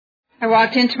I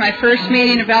walked into my first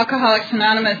meeting of Alcoholics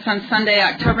Anonymous on Sunday,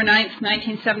 October 9th,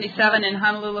 1977 in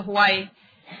Honolulu, Hawaii.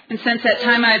 And since that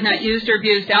time, I have not used or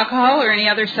abused alcohol or any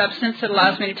other substance that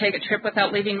allows me to take a trip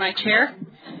without leaving my chair.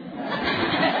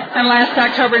 And last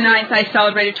October 9th, I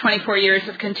celebrated 24 years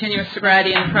of continuous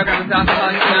sobriety in the program of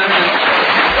Alcoholics Anonymous.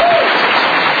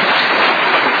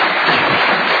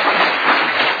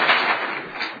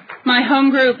 My home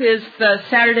group is the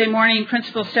Saturday morning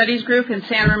Principal Studies group in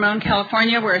San Ramon,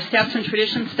 California. We're a steps and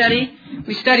traditions study.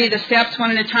 We study the steps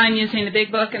one at a time using the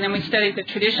big book, and then we study the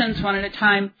traditions one at a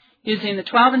time using the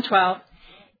 12 and 12.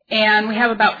 And we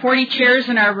have about 40 chairs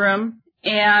in our room.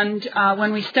 And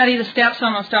when we study the steps,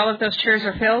 almost all of those chairs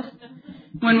are filled.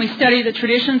 When we study the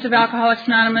traditions of Alcoholics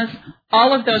Anonymous,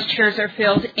 all of those chairs are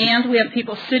filled, and we have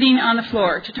people sitting on the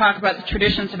floor to talk about the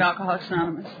traditions of Alcoholics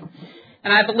Anonymous.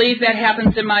 And I believe that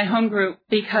happens in my home group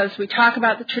because we talk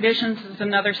about the traditions as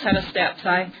another set of steps.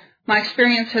 My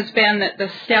experience has been that the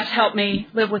steps help me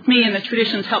live with me and the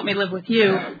traditions help me live with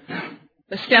you.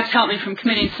 The steps help me from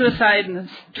committing suicide and the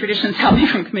traditions help me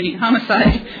from committing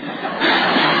homicide.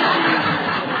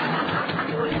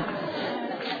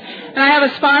 And I have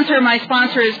a sponsor. My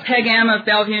sponsor is Peg M. of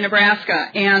Bellevue,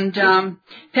 Nebraska. And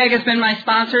Peg has been my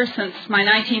sponsor since my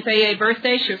 19th AA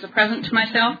birthday. She was a present to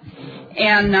myself.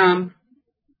 And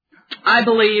I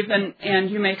believe, and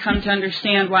you may come to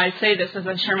understand why I say this as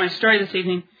I share my story this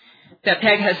evening, that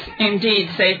Peg has indeed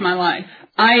saved my life.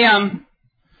 I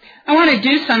want to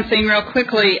do something real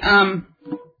quickly. I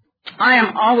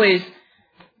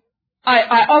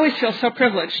always feel so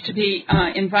privileged to be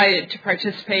invited to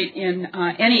participate in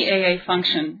any AA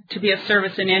function, to be of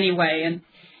service in any way.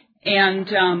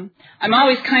 And I'm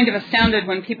always kind of astounded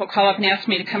when people call up and ask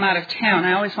me to come out of town.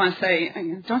 I always want to say,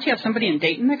 don't you have somebody in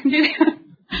Dayton that can do that?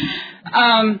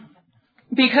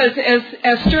 Because as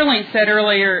Sterling said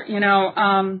earlier,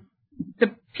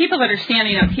 the people that are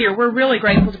standing up here, we're really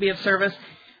grateful to be of service.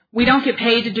 We don't get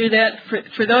paid to do that.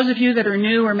 For those of you that are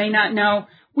new or may not know,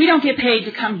 we don't get paid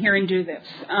to come here and do this.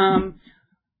 But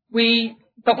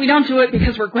we don't do it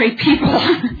because we're great people.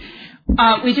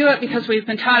 We do it because we've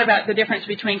been taught about the difference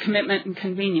between commitment and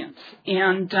convenience.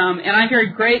 And I'm very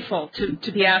grateful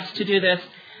to be asked to do this.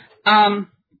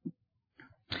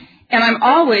 And I'm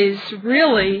always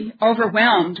really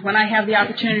overwhelmed when I have the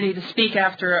opportunity to speak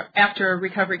after a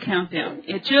recovery countdown.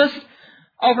 It just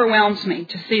overwhelms me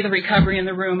to see the recovery in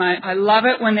the room. I love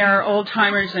it when there are old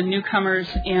timers and newcomers,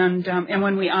 and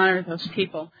when we honor those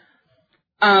people.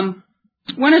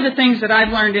 One of the things that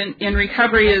I've learned in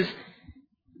recovery is,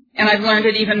 and I've learned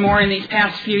it even more in these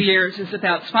past few years, is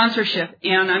about sponsorship.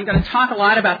 And I'm going to talk a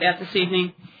lot about that this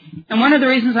evening. And one of the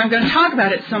reasons I'm going to talk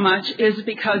about it so much is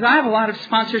because I have a lot of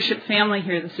sponsorship family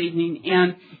here this evening.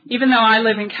 And even though I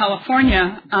live in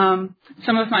California,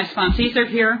 some of my sponsees are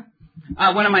here.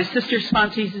 One of my sister's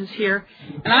sponsees is here.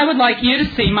 And I would like you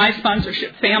to see my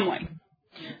sponsorship family.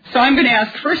 So I'm going to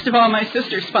ask, first of all, my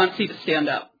sister's sponsee to stand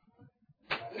up.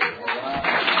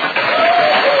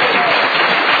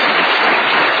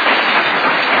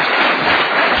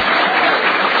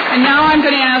 And now I'm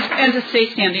going to ask, and to stay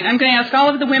standing, I'm going to ask all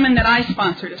of the women that I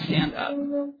sponsor to stand up.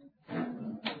 And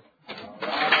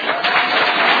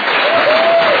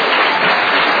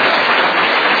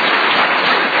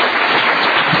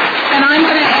I'm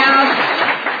going to ask,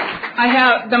 I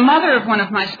have the mother of one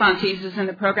of my sponsees is in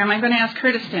the program. I'm going to ask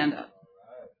her to stand up.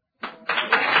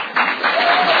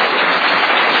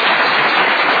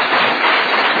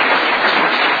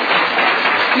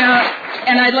 Now,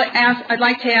 and I'd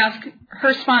like to ask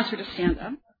her sponsor to stand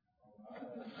up.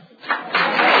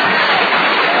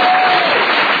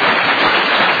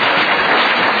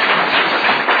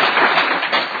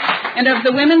 And of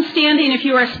the women standing, if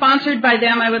you are sponsored by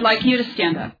them, I would like you to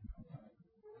stand up.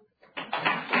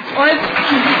 Or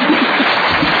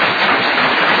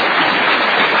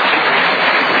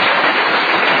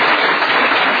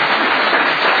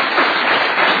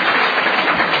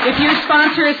if your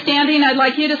sponsor is standing, I'd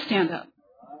like you to stand up.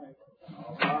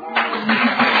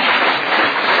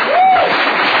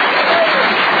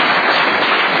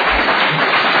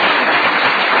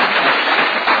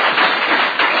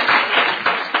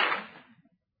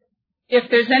 If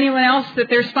there's anyone else that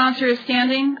their sponsor is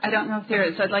standing, I don't know if there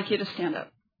is. I'd like you to stand up.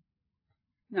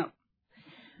 No.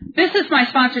 This is my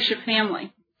sponsorship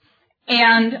family.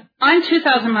 And I'm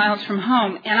 2,000 miles from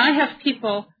home, and I have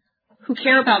people who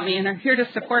care about me and are here to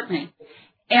support me.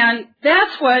 And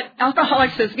that's what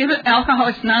Alcoholics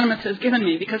Anonymous has given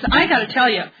me, because I got to tell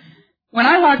you, when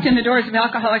I walked in the doors of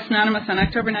Alcoholics Anonymous on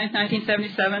October 9th,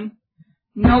 1977,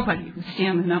 nobody was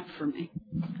standing up for me.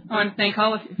 I want to thank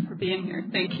all of you for being here.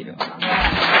 Thank you.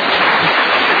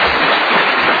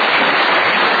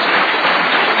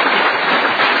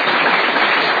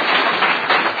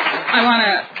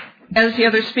 as the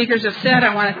other speakers have said,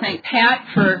 I want to thank Pat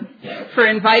for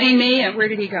inviting me. And where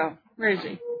did he go? Where is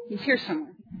he? He's here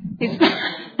somewhere.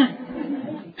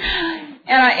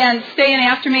 And staying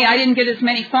after me. I didn't get as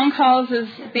many phone calls as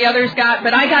the others got,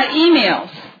 but I got emails.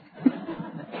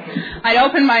 I'd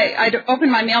open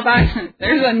my mailbox and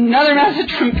there's another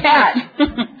message from Pat.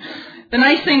 The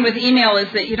nice thing with email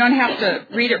is that you don't have to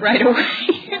read it right away.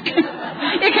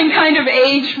 It can kind of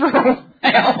age for a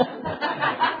while.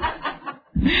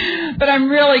 But I'm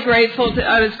really grateful.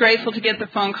 I was grateful to get the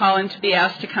phone call and to be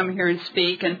asked to come here and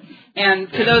speak. And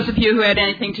for those of you who had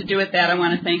anything to do with that, I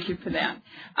want to thank you for that.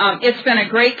 It's been a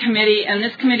great committee, and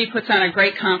this committee puts on a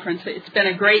great conference. It's been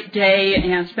a great day,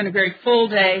 and it's been a very full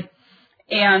day.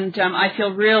 And I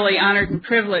feel really honored and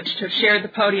privileged to have shared the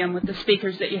podium with the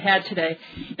speakers that you had today.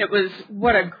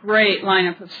 What a great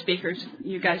lineup of speakers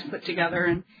you guys put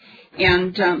together.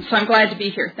 And so I'm glad to be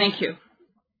here. Thank you.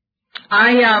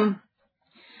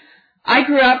 I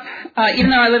grew up, even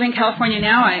though I live in California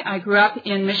now, I grew up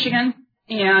in Michigan.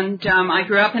 And I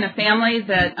grew up in a family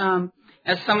that,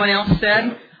 as someone else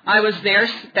said, I was there.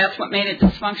 That's what made it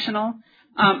dysfunctional.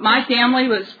 My family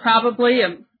was probably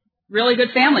a really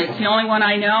good family. It's the only one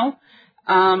I know.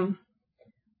 I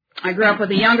grew up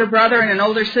with a younger brother and an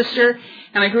older sister,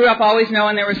 and I grew up always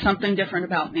knowing there was something different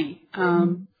about me.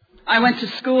 I went to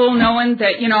school knowing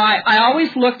that, I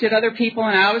always looked at other people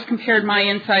and I always compared my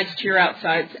insides to your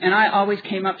outsides, and I always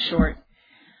came up short.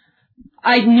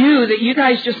 I knew that you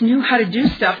guys just knew how to do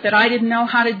stuff that I didn't know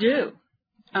how to do.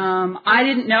 I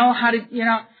didn't know how to,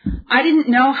 I didn't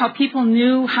know how people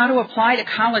knew how to apply to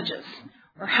colleges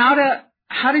or how to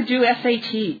do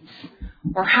SATs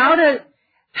or how to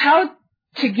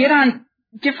get on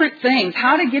different things,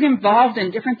 how to get involved in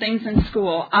different things in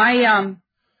school.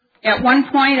 At one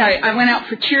point, I went out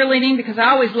for cheerleading because I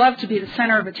always loved to be the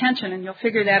center of attention, and you'll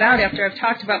figure that out after I've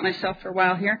talked about myself for a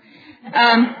while here.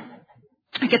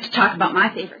 I get to talk about my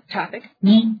favorite topic.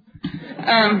 You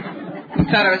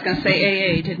thought I was going to say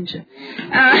AA, didn't you?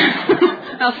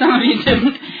 Well, some of you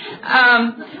didn't.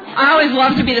 I always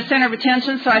loved to be the center of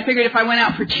attention, so I figured if I went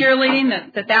out for cheerleading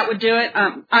that would do it.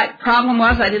 Problem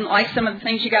was I didn't like some of the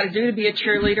things you got to do to be a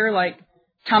cheerleader, like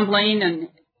tumbling and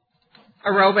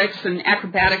aerobics and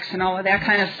acrobatics and all of that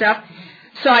kind of stuff.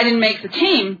 So I didn't make the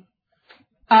team.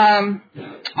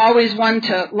 Always one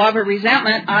to love or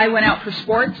resentment, I went out for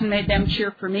sports and made them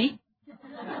cheer for me.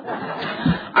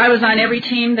 I was on every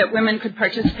team that women could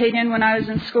participate in when I was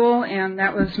in school, and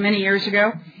that was many years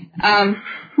ago.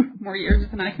 More years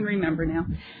than I can remember now.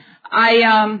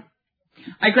 I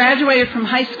graduated from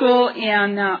high school,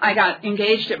 and I got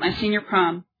engaged at my senior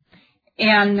prom.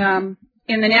 And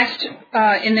in the next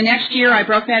year, I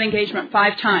broke that engagement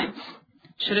 5 times.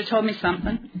 Should have told me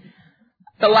something.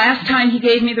 The last time he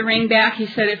gave me the ring back, he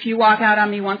said, if you walk out on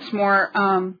me once more,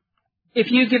 if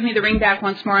you give me the ring back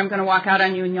once more, I'm going to walk out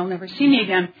on you and you'll never see me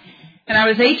again. And I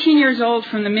was 18 years old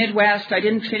from the Midwest. I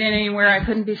didn't fit in anywhere. I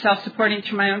couldn't be self-supporting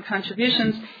through my own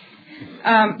contributions.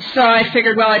 So I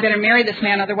figured, well, I better marry this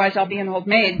man, otherwise I'll be an old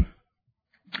maid.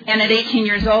 And at 18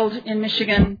 years old in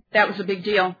Michigan, that was a big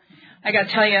deal. I got to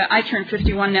tell you, I turn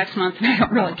 51 next month and I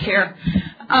don't really care.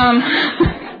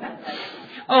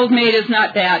 Old maid is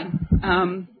not bad.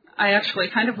 I actually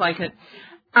kind of like it.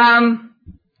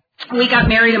 We got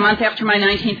married a month after my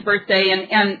 19th birthday,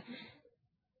 and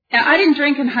I didn't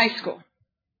drink in high school.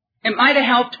 It might have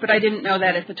helped, but I didn't know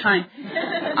that at the time.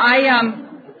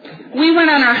 We went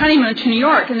on our honeymoon to New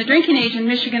York, and the drinking age in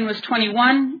Michigan was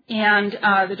 21, and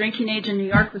the drinking age in New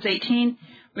York was 18.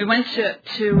 We went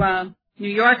to New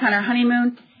York on our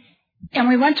honeymoon, and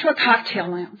we went to a cocktail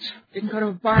lounge. Didn't go to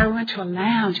a bar, we went to a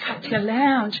lounge, cocktail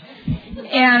lounge.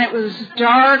 And it was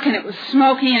dark and it was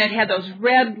smoky and it had those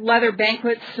red leather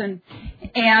banquets and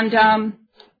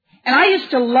I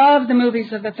used to love the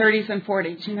movies of the 30s and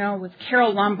 40s, with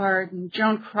Carole Lombard and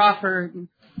Joan Crawford and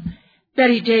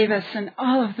Bette Davis and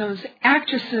all of those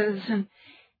actresses and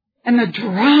the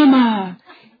drama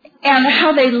and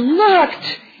how they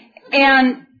looked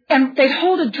and they'd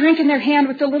hold a drink in their hand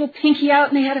with the little pinky out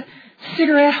and they had a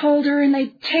cigarette holder and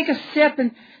they'd take a sip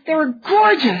and they were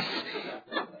gorgeous.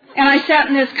 And I sat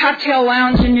in this cocktail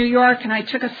lounge in New York and I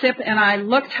took a sip and I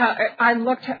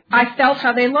felt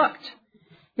how they looked.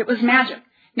 It was magic.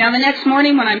 Now the next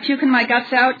morning when I'm puking my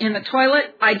guts out in the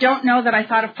toilet, I don't know that I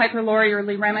thought of Piper Laurie or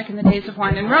Lee Remick in the Days of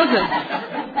Wine and Roses. And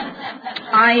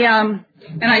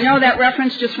I know that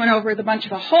reference just went over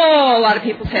a whole lot of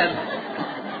people's heads.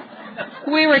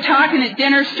 We were talking at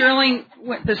dinner,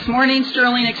 this morning.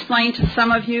 Sterling explained to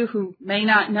some of you who may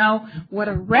not know what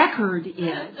a record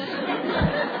is.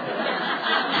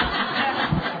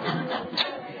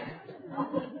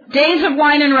 Days of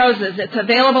Wine and Roses. It's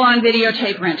available on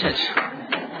videotape rented.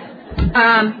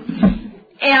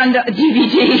 And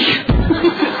DVD.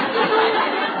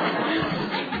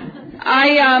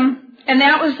 And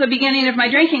that was the beginning of my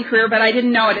drinking career, but I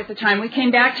didn't know it at the time. We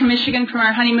came back to Michigan from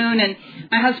our honeymoon, and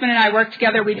my husband and I worked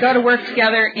together. We'd go to work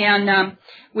together, and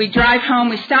we'd drive home.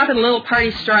 We'd stop at a little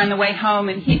party store on the way home,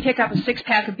 and he'd pick up a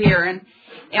six-pack of beer,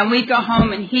 and we'd go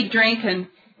home, and he'd drink,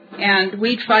 and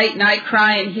we'd fight, and I'd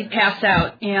cry, and he'd pass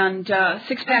out. And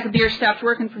six-pack of beer stopped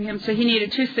working for him, so he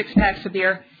needed 2 six-packs of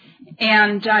beer.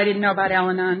 And I didn't know about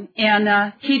Al-Anon.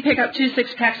 And he'd pick up 2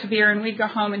 six-packs of beer, and we'd go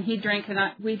home, and he'd drink, and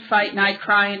we'd fight, and I'd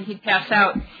cry, and he'd pass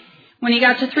out. When he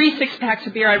got to 3 six-packs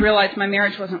of beer, I realized my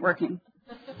marriage wasn't working,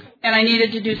 and I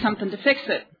needed to do something to fix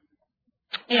it.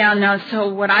 And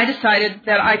so what I decided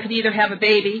that I could either have a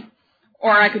baby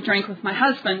or I could drink with my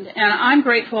husband. And I'm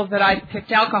grateful that I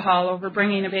picked alcohol over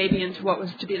bringing a baby into what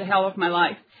was to be the hell of my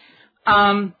life.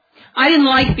 I didn't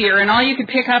like beer, and all you could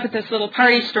pick up at this little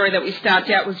party store that we stopped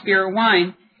at was beer or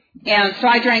wine. And so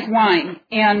I drank wine.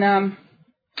 And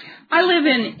I live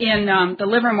in the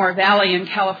Livermore Valley in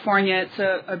California. It's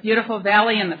a beautiful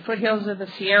valley in the foothills of the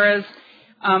Sierras.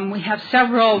 We have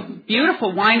several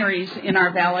beautiful wineries in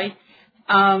our valley.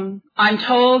 I'm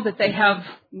told that they have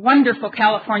wonderful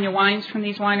California wines from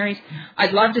these wineries.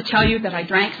 I'd love to tell you that I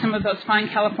drank some of those fine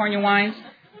California wines.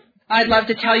 I'd love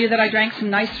to tell you that I drank some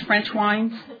nice French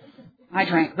wines. I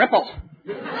drank Ripple.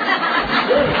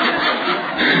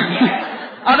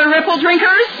 Other Ripple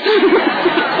drinkers?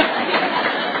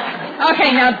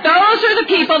 Okay, now those are the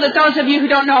people that those of you who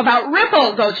don't know about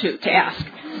Ripple go to ask.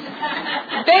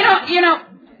 They don't,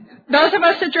 those of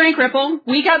us that drank Ripple,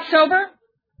 we got sober.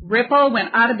 Ripple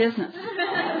went out of business.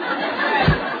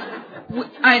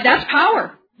 That's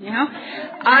power,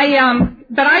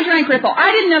 But I drank Ripple.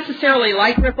 I didn't necessarily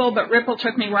like Ripple, but Ripple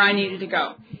took me where I needed to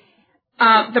go.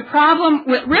 The problem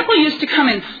with Ripple used to come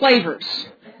in flavors,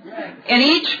 and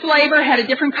each flavor had a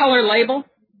different color label.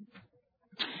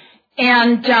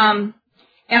 And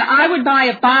I would buy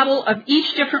a bottle of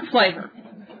each different flavor,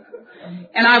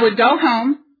 and I would go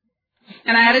home,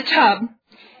 and I had a tub,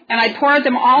 and I poured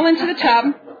them all into the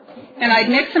tub, and I'd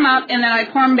mix them up, and then I'd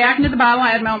pour them back into the bottle. I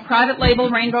had my own private label,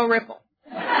 Rainbow Ripple.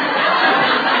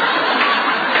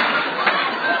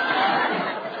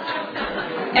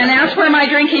 And that's where my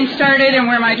drinking started, and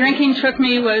where my drinking took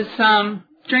me was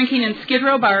drinking in Skid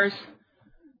Row bars,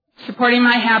 supporting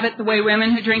my habit the way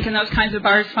women who drink in those kinds of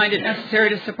bars find it necessary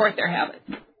to support their habit.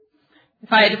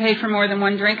 If I had to pay for more than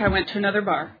one drink, I went to another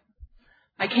bar.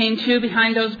 I came to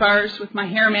behind those bars with my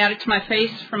hair matted to my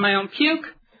face from my own puke,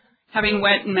 having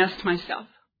wet and messed myself.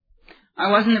 I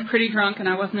wasn't a pretty drunk, and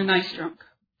I wasn't a nice drunk.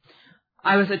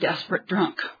 I was a desperate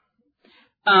drunk.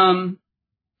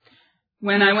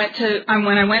 When I went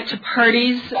to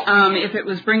parties, if it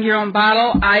was bring your own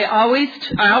bottle, I always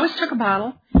took a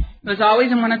bottle. It was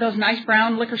always in one of those nice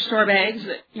brown liquor store bags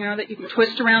that you can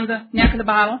twist around the neck of the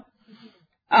bottle.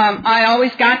 I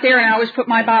always got there, and I always put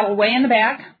my bottle way in the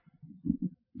back.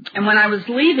 And when I was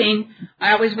leaving,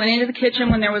 I always went into the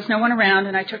kitchen when there was no one around,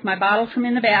 and I took my bottle from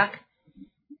in the back,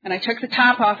 and I took the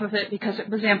top off of it because it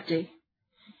was empty,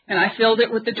 and I filled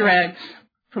it with the dregs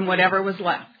from whatever was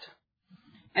left.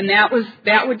 And that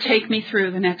would take me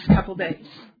through the next couple days.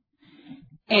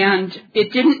 And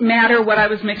it didn't matter what I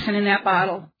was mixing in that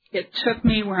bottle. It took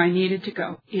me where I needed to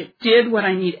go. It did what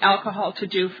I need alcohol to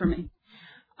do for me.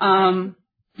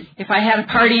 If I had a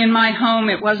party in my home,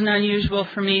 it wasn't unusual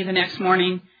for me the next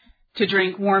morning to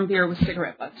drink warm beer with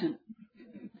cigarette butts in it.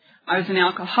 I was an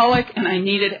alcoholic, and I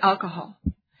needed alcohol.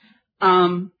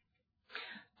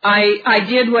 I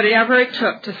did whatever it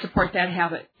took to support that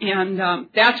habit. And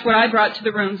that's what I brought to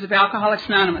the rooms of Alcoholics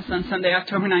Anonymous on Sunday,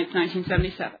 October 9th,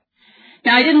 1977.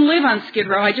 Now, I didn't live on Skid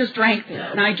Row. I just drank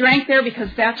there. And I drank there because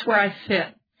that's where I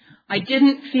fit. I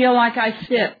didn't feel like I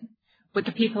fit with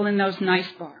the people in those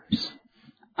nice bars.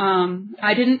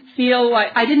 I didn't feel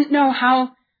like, I didn't know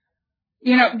how,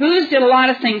 booze did a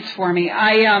lot of things for me.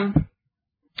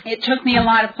 It took me a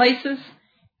lot of places.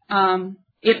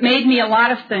 It made me a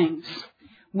lot of things.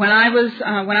 When I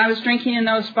was drinking in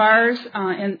those bars,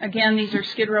 and again, these are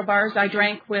Skid Row bars, I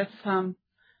drank with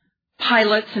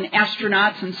pilots and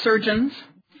astronauts and surgeons.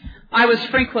 I was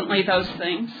frequently those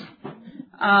things.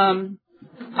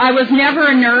 I was never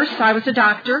a nurse. I was a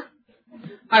doctor.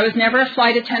 I was never a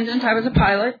flight attendant. I was a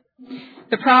pilot.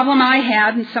 The problem I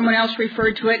had, and someone else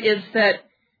referred to it, is that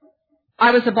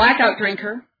I was a blackout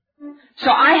drinker.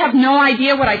 So I have no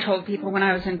idea what I told people when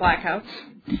I was in blackouts.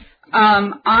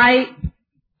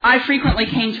 I frequently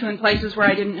came to in places where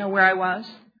I didn't know where I was,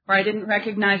 where I didn't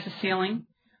recognize the ceiling.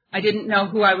 I didn't know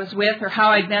who I was with or how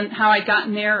I'd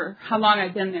gotten there or how long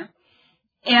I'd been there.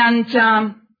 And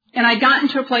I'd gotten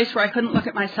to a place where I couldn't look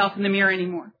at myself in the mirror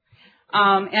anymore.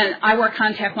 And I wear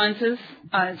contact lenses.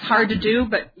 It's hard to do,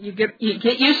 but you get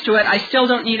used to it. I still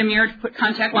don't need a mirror to put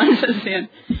contact lenses in.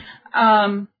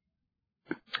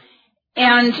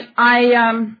 And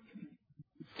I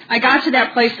got to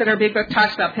that place that our big book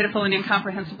talks about, pitiful and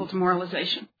incomprehensible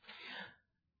demoralization.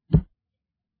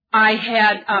 I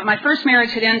had, my first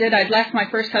marriage had ended. I'd left my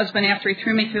first husband after he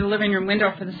threw me through the living room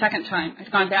window for the second time.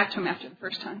 I'd gone back to him after the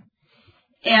first time.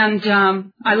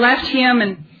 And I left him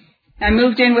and I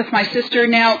moved in with my sister.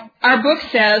 Now, our book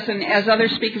says, and as other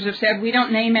speakers have said, we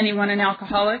don't name anyone an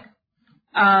alcoholic.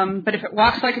 But if it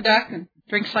walks like a duck and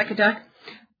drinks like a duck,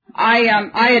 I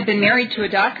had been married to a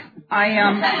duck. I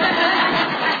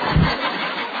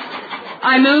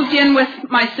moved in with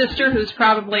my sister, who's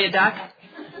probably a duck.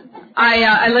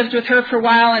 I lived with her for a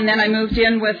while, and then I moved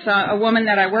in with a woman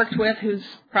that I worked with, who's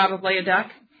probably a duck.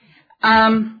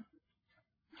 And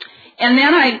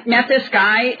then I met this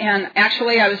guy, and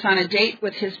actually I was on a date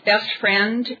with his best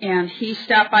friend, and he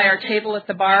stopped by our table at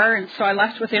the bar, and so I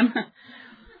left with him.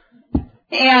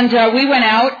 And we went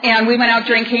out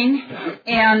drinking,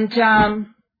 and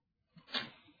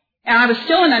I was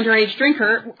still an underage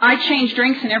drinker. I changed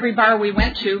drinks in every bar we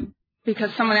went to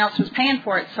because someone else was paying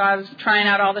for it, so I was trying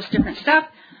out all this different stuff.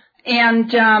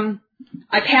 And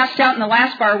I passed out in the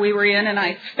last bar we were in, and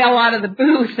I fell out of the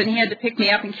booth, and he had to pick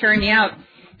me up and carry me out.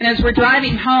 And as we're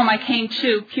driving home, I came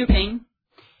to puking,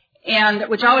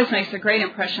 which always makes a great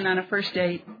impression on a first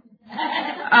date.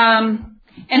 And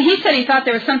he said he thought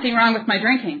there was something wrong with my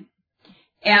drinking.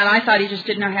 And I thought he just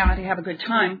didn't know how to have a good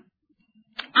time.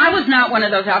 I was not one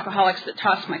of those alcoholics that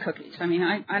tossed my cookies. I mean,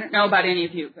 I don't know about any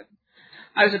of you, but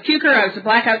I was a puker. I was a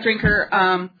blackout drinker.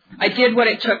 I did what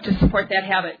it took to support that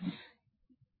habit.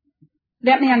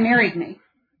 That man married me.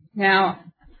 Now,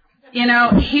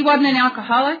 he wasn't an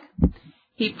alcoholic.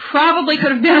 He probably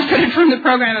could have benefited from the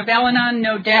program of Al-Anon,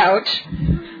 no doubt.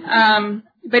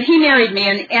 But he married me,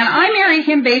 and I married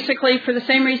him basically for the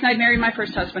same reason I married my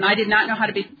first husband. I did not know how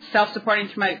to be self-supporting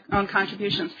through my own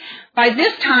contributions. By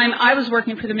this time, I was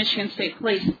working for the Michigan State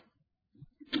Police,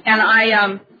 and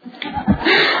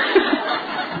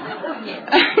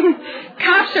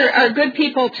cops are good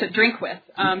people to drink with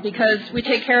because we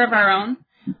take care of our own.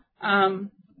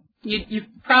 You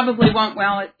probably won't,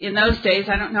 well, in those days,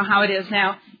 I don't know how it is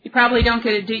now, you probably don't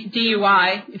get a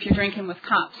DUI if you're drinking with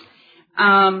cops.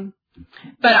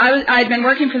 But I had been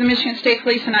working for the Michigan State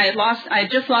Police, and I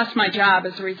had just lost my job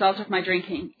as a result of my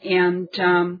drinking. And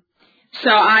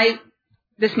so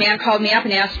this man called me up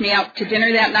and asked me out to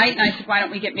dinner that night, and I said, why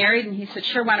don't we get married? And he said,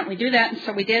 sure, why don't we do that? And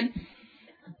so we did.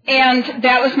 And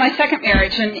that was my second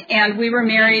marriage, and we were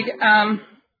married.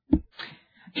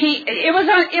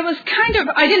 It was kind of,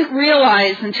 I didn't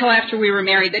realize until after we were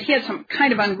married that he had some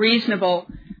kind of unreasonable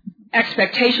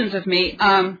expectations of me.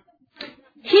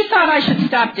 He thought I should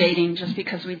stop dating just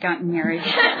because we'd gotten married.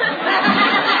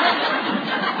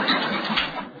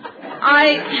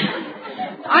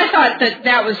 I thought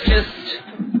that was just,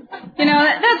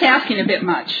 that's asking a bit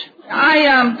much.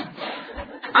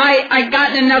 I'd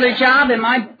gotten another job, and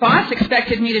my boss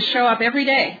expected me to show up every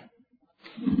day.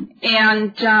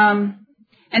 And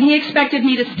he expected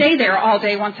me to stay there all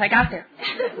day once I got there.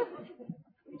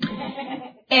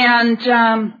 And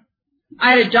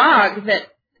I had a dog that,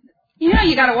 you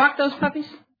got to walk those puppies.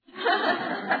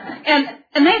 And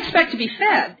they expect to be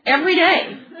fed every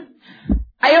day.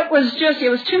 It was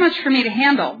too much for me to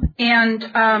handle. And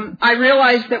I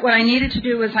realized that what I needed to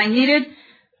do was I needed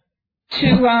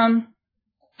to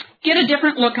get a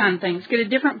different look on things, get a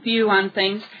different view on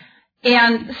things.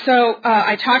 And so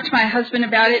I talked to my husband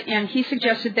about it, and he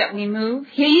suggested that we move.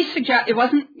 It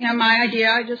wasn't my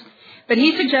idea, but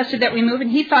he suggested that we move,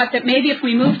 and he thought that maybe if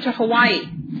we moved to Hawaii,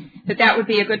 that would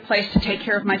be a good place to take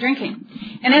care of my drinking.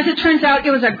 And as it turns out,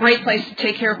 it was a great place to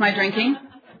take care of my drinking.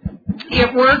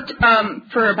 It worked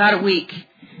for about a week.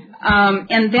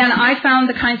 And then I found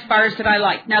the kinds of bars that I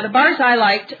liked. Now, the bars I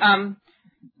liked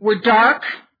were dark.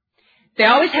 They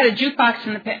always had a jukebox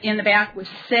in the back with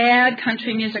sad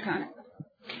country music on it.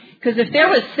 Because if there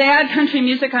was sad country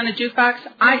music on the jukebox,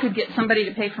 I could get somebody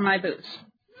to pay for my booze.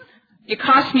 It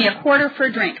cost me $0.25 for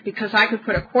a drink because I could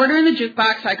put $0.25 in the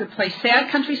jukebox, I could play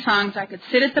sad country songs, I could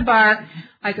sit at the bar,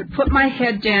 I could put my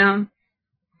head down,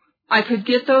 I could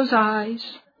get those eyes.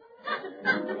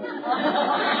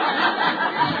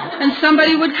 And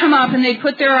somebody would come up and they'd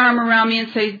put their arm around me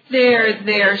and say,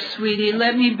 there, sweetie,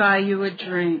 let me buy you a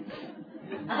drink.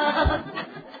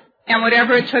 And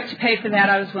whatever it took to pay for that,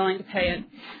 I was willing to pay it.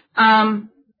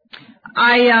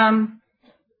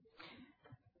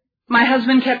 My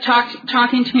husband kept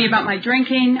talking to me about my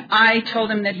drinking. I told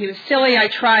him that he was silly. I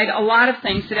tried a lot of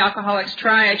things that alcoholics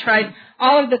try. I tried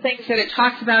all of the things that it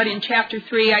talks about in Chapter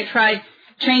 3. I tried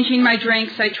changing my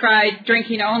drinks. I tried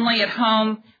drinking only at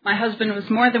home. My husband was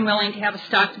more than willing to have a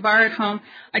stocked bar at home.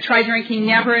 I tried drinking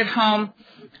never at home.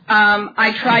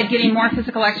 I tried getting more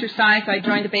physical exercise. I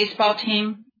joined the baseball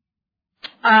team.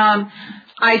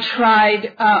 I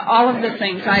tried all of the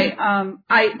things.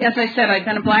 As I said, I'd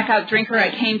been a blackout drinker. I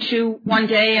came to one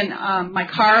day and my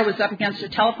car was up against a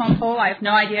telephone pole. I have no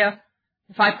idea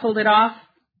if I pulled it off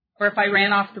or if I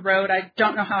ran off the road. I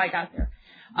don't know how I got there.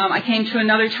 I came to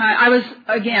another time. I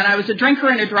was a drinker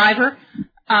and a driver.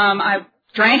 I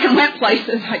drank and went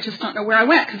places. I just don't know where I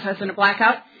went because I was in a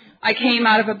blackout. I came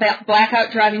out of a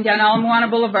blackout driving down Ala Moana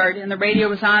Boulevard, and the radio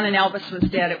was on, and Elvis was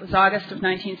dead. It was August of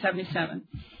 1977.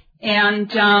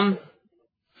 And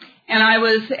I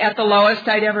was at the lowest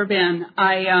I'd ever been.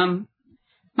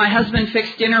 My husband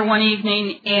fixed dinner one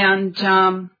evening,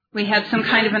 and we had some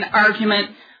kind of an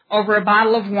argument over a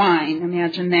bottle of wine.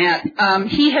 Imagine that.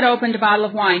 He had opened a bottle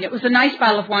of wine. It was a nice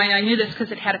bottle of wine. I knew this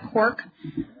because it had a cork.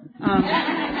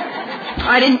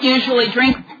 I didn't usually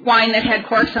drink wine that had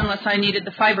corks unless I needed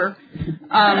the fiber.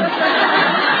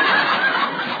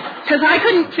 Because I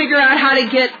couldn't figure out how to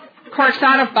get corks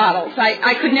out of bottles.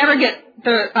 I could never get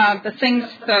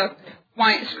the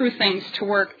wine screw things to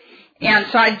work. And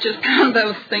so I just pound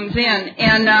those things in.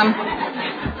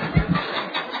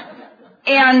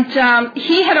 And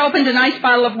he had opened a nice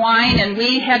bottle of wine, and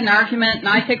we had an argument, and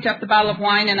I picked up the bottle of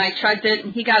wine, and I chugged it,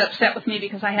 and he got upset with me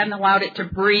because I hadn't allowed it to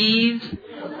breathe.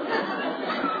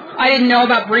 I didn't know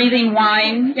about breathing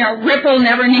wine. You know, Ripple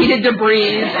never needed to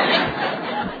breathe.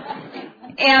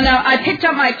 And I picked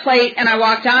up my plate, and I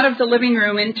walked out of the living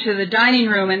room into the dining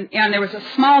room, and there was a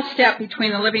small step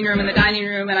between the living room and the dining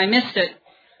room, and I missed it.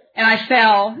 And I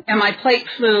fell, and my plate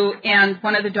flew, and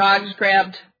one of the dogs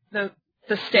grabbed the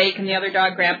steak, and the other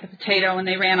dog grabbed the potato, and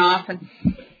they ran off. And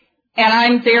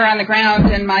I'm there on the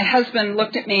ground, and my husband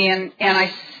looked at me, and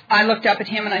I looked up at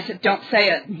him, and I said, "Don't say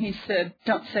it." And he said,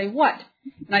 "Don't say what?"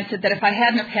 And I said that if I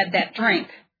hadn't have had that drink,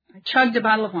 I chugged a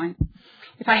bottle of wine.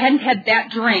 If I hadn't had that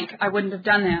drink, I wouldn't have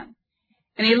done that.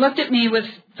 And he looked at me with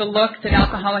the look that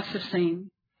alcoholics have seen,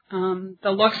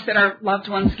 the looks that our loved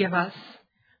ones give us.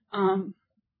 And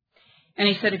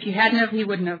he said, if you hadn't have, he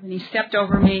wouldn't have. And he stepped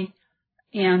over me,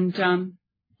 and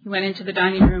he went into the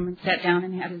dining room and sat down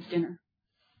and had his dinner.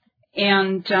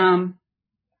 And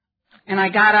I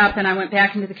got up, and I went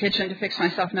back into the kitchen to fix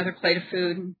myself another plate of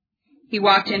food. And he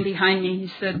walked in behind me. He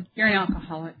said, "You're an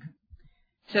alcoholic."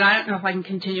 I said, "I don't know if I can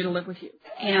continue to live with you."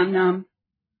 And,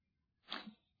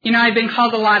 I'd been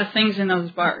called a lot of things in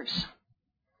those bars.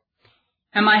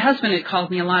 And my husband had called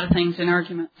me a lot of things in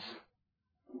arguments.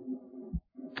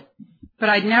 But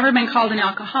I'd never been called an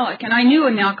alcoholic. And I knew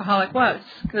what an alcoholic was,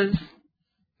 because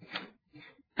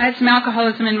I had some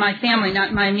alcoholism in my family, not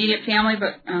in my immediate family,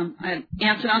 but I had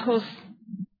aunts and uncles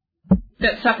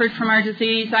that suffered from our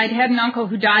disease. I'd had an uncle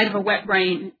who died of a wet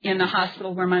brain in the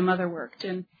hospital where my mother worked.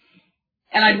 And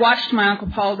I'd watched my Uncle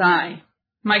Paul die.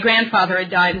 My grandfather had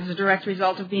died as a direct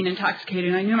result of being intoxicated,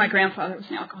 and I knew my grandfather was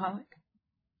an alcoholic.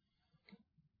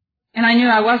 And I knew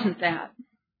I wasn't that.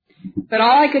 But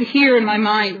all I could hear in my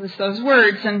mind was those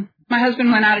words, and my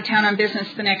husband went out of town on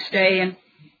business the next day,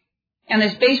 and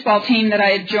this baseball team that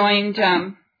I had joined,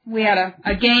 we had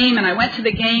a game, and I went to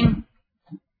the game,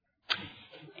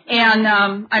 and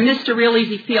I missed a real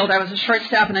easy field. I was a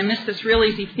shortstop, and I missed this real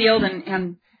easy field,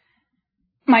 and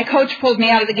my coach pulled me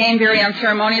out of the game very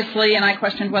unceremoniously, and I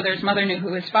questioned whether his mother knew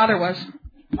who his father was.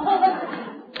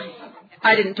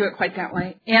 I didn't do it quite that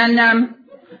way.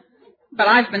 But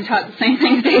I've been taught the same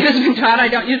things Dave has been taught. I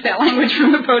don't use that language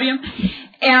from the podium.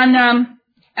 And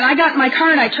I got in my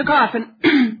car and I took off. And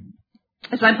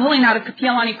as I'm pulling out of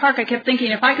Kapiolani Park, I kept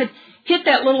thinking if I could hit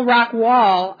that little rock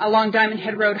wall along Diamond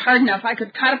Head Road hard enough, I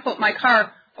could catapult my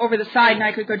car over the side and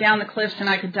I could go down the cliffs and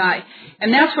I could die.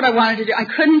 And that's what I wanted to do. I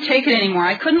couldn't take it anymore.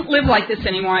 I couldn't live like this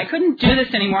anymore. I couldn't do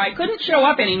this anymore. I couldn't show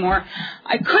up anymore.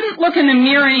 I couldn't look in the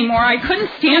mirror anymore. I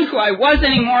couldn't stand who I was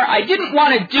anymore. I didn't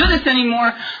want to do this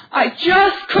anymore. I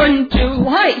just couldn't do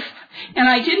life. And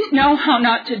I didn't know how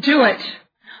not to do it.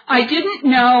 I didn't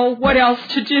know what else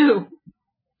to do.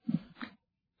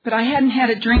 But I hadn't had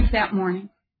a drink that morning.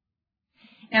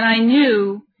 And I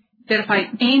knew that if I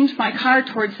aimed my car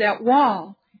towards that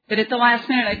wall, that at the last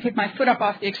minute I'd pick my foot up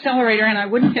off the accelerator and I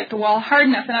wouldn't hit the wall hard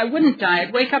enough and I wouldn't die.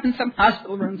 I'd wake up in some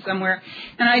hospital room somewhere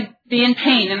and I'd be in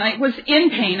pain. And I was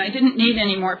in pain. I didn't need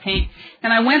any more pain.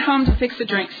 And I went home to fix a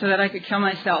drink so that I could kill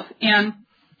myself. And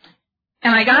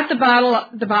I got the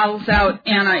bottles out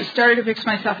and I started to fix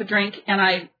myself a drink and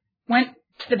I went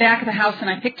to the back of the house, and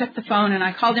I picked up the phone, and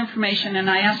I called information, and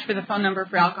I asked for the phone number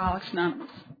for Alcoholics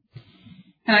Anonymous.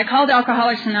 And I called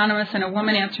Alcoholics Anonymous, and a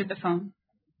woman answered the phone.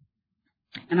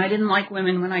 And I didn't like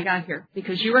women when I got here,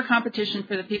 because you were competition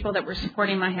for the people that were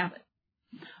supporting my habit.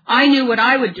 I knew what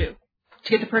I would do to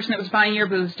get the person that was buying your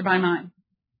booze to buy mine.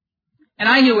 And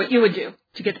I knew what you would do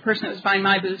to get the person that was buying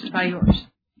my booze to buy yours.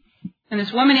 And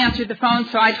this woman answered the phone,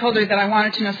 so I told her that I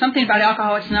wanted to know something about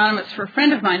Alcoholics Anonymous for a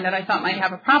friend of mine that I thought might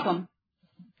have a problem.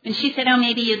 And she said, oh,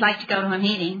 maybe you'd like to go to a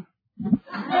meeting. And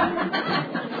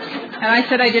I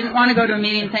said I didn't want to go to a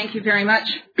meeting, thank you very much.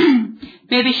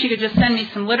 Maybe she could just send me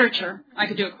some literature. I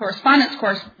could do a correspondence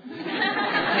course.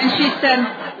 And she said,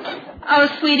 oh,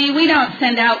 sweetie, we don't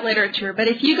send out literature, but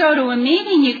if you go to a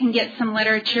meeting, you can get some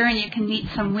literature and you can meet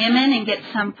some women and get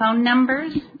some phone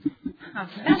numbers. How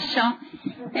special.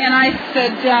 And I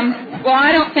said, well,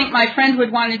 I don't think my friend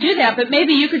would want to do that, but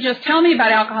maybe you could just tell me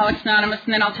about Alcoholics Anonymous,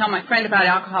 and then I'll tell my friend about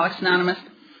Alcoholics Anonymous.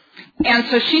 And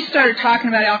so she started talking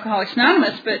about Alcoholics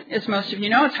Anonymous, but as most of you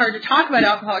know, it's hard to talk about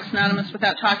Alcoholics Anonymous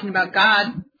without talking about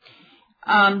God.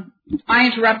 I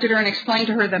interrupted her and explained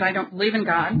to her that I don't believe in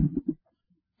God.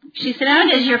 She said, oh,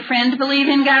 does your friend believe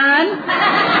in God?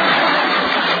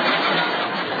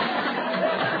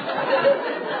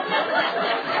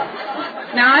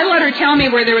 Now, I let her tell me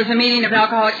where there was a meeting of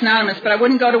Alcoholics Anonymous, but I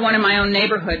wouldn't go to one in my own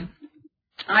neighborhood.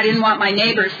 I didn't want my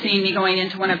neighbors seeing me going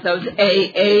into one of those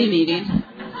AA meetings.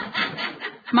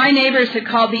 My neighbors had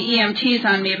called the EMTs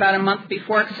on me about a month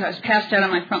before because I was passed out on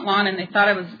my front lawn and they thought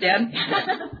I was dead.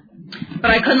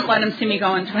 But I couldn't let them see me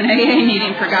go into an AA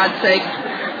meeting, for God's sake.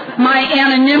 My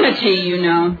anonymity, you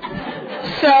know.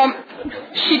 So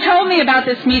she told me about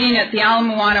this meeting at the Ala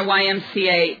Moana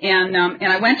YMCA, and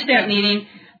I went to that meeting.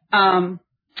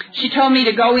 She told me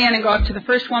to go in and go up to the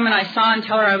first woman I saw and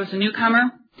tell her I was a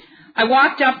newcomer. I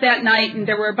walked up that night, and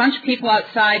there were a bunch of people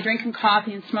outside drinking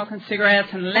coffee and smoking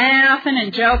cigarettes and laughing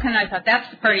and joking. I thought, that's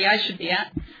the party I should be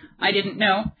at. I didn't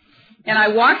know. And I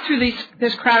walked through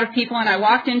this crowd of people, and I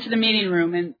walked into the meeting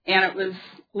room, and it was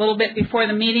a little bit before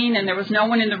the meeting, and there was no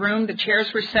one in the room. The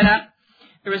chairs were set up.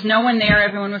 There was no one there.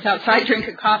 Everyone was outside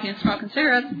drinking coffee and smoking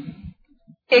cigarettes.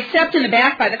 Except in the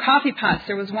back by the coffee pots,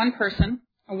 there was one person,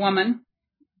 a woman.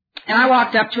 And I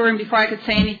walked up to her, and before I could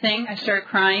say anything, I started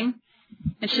crying.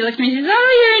 And she looked at me and she said, oh,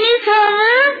 you're a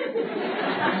newcomer.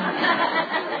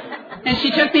 And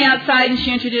she took me outside and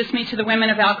she introduced me to the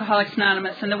women of Alcoholics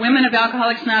Anonymous. And the women of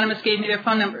Alcoholics Anonymous gave me their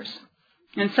phone numbers.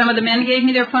 And some of the men gave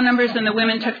me their phone numbers and the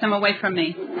women took them away from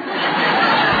me.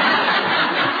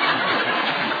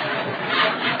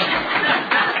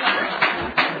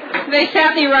 They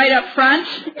sat me right up front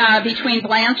between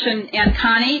Blanche and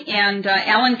Connie and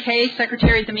Alan Kay,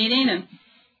 secretary at the meeting,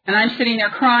 and I'm sitting there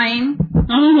crying.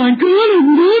 Oh my God,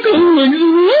 I'm not going.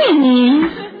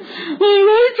 My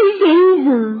life is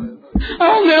over.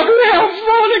 I'll never have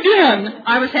fun again.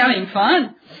 I was having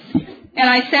fun. And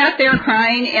I sat there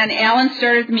crying, and Alan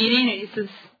started the meeting, and he says,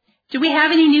 do we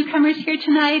have any newcomers here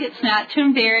tonight? It's not to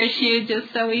embarrass you,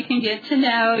 just so we can get to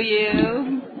know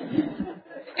you.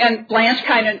 And Blanche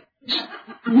kind of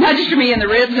nudged me in the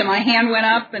ribs, and my hand went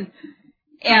up, and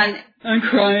I'm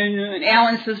crying, and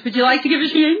Alan says, would you like to give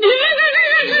us your...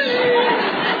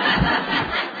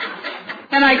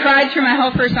 And I've cried through my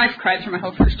whole first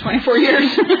 24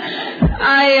 years.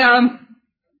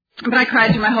 But I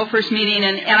cried through my whole first meeting,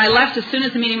 and I left as soon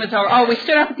as the meeting was over. Oh, we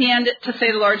stood up at the end to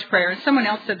say the Lord's Prayer, and someone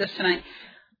else said this tonight.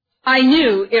 I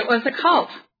knew it was a cult.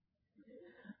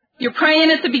 You're praying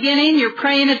at the beginning, you're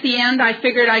praying at the end. I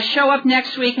figured I'd show up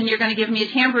next week, and you're going to give me a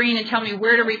tambourine and tell me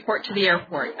where to report to the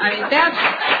airport. I mean,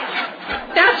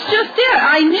 that's just it.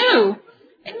 I knew.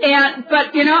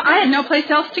 But, you know, I had no place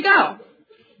else to go.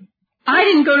 I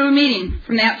didn't go to a meeting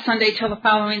from that Sunday till the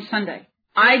following Sunday.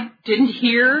 I didn't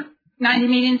hear 90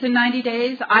 meetings in 90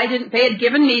 days. They had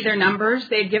given me their numbers.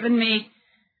 They had given me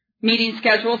meeting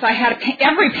schedules. I had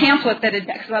every pamphlet that had,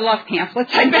 because I love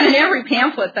pamphlets. I'd been in every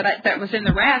pamphlet that was in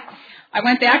the rack. I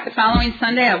went back the following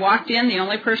Sunday. I walked in. The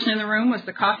only person in the room was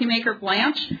the coffee maker,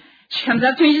 Blanche. She comes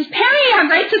up to me and says, Penny, I'm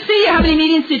great to see you. How many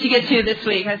meetings did you get to this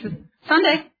week? I said,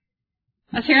 Sunday.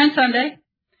 I was here on Sunday.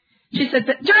 She said,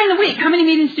 but during the week, how many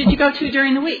meetings did you go to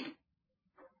during the week?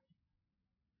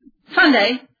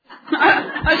 Sunday.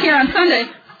 I was here on Sunday.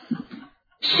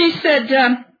 She said,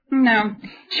 no.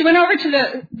 She went over to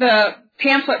the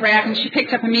pamphlet rack and she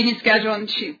picked up a meeting schedule and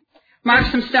she marked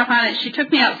some stuff on it. She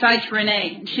took me outside to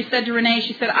Renee. And she said to Renee,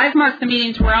 she said, I've marked the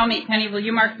meetings where I'll meet Penny. Will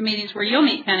you mark the meetings where you'll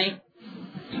meet Penny?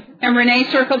 And Renee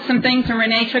circled some things and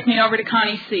Renee took me over to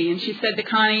Connie C. And she said to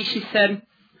Connie, she said,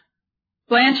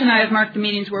 Blanche and I have marked the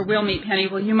meetings where we'll meet Penny.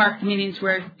 Will you mark the meetings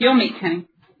where you'll meet Penny?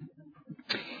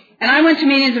 And I went to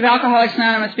meetings of Alcoholics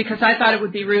Anonymous because I thought it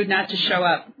would be rude not to show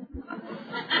up.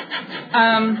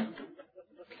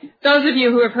 Those of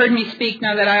you who have heard me speak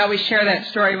know that I always share that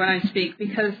story when I speak,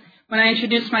 because when I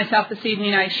introduced myself this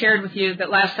evening, I shared with you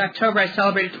that last October I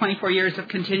celebrated 24 years of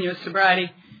continuous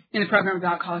sobriety in the program of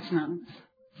Alcoholics Anonymous.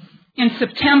 In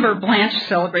September, Blanche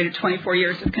celebrated 24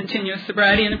 years of continuous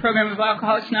sobriety in the program of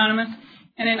Alcoholics Anonymous.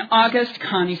 And in August,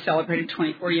 Connie celebrated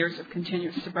 24 years of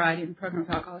continuous sobriety in the program of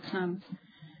Alcoholics Anonymous.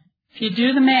 If you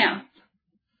do the math,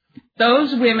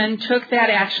 those women took that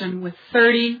action with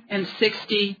 30 and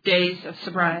 60 days of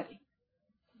sobriety.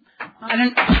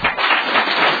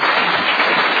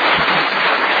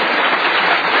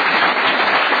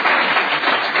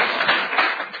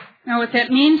 Now, what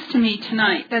that means to me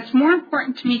tonight, that's more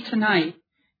important to me tonight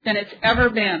than it's ever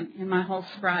been in my whole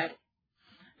sobriety.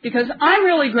 Because I'm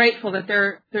really grateful that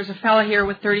there's a fellow here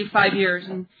with 35 years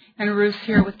and Ruth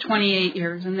here with 28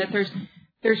 years, and that there's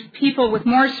people with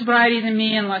more sobriety than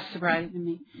me and less sobriety than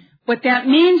me. What that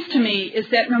means to me is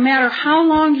that no matter how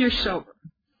long you're sober,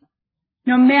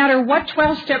 no matter what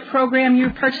 12-step program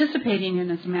you're participating in,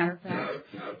 as a matter of fact,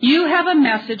 you have a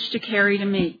message to carry to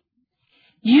me.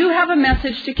 You have a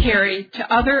message to carry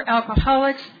to other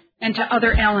alcoholics and to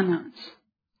other Al-Anons.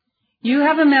 You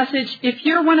have a message, if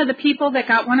you're one of the people that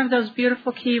got one of those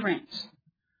beautiful key rings,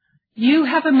 you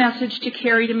have a message to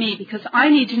carry to me, because I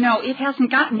need to know it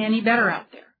hasn't gotten any better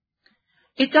out there.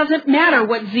 It doesn't matter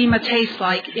what Zima tastes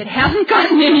like. It hasn't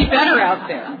gotten any better out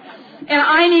there. And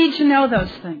I need to know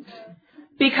those things.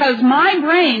 Because my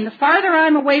brain, the farther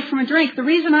I'm away from a drink, the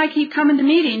reason I keep coming to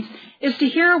meetings is to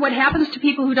hear what happens to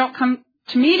people who don't come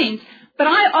to meetings, but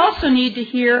I also need to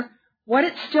hear what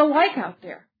it's still like out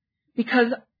there.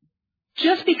 Because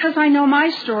just because I know my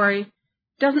story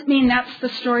doesn't mean that's the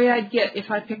story I'd get if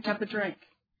I picked up a drink.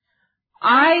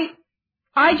 I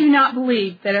do not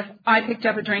believe that if I picked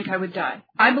up a drink I would die.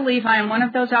 I believe I am one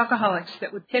of those alcoholics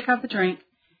that would pick up a drink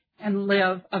and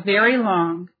live a very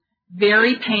long,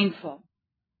 very painful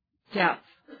death.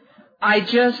 I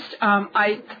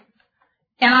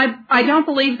don't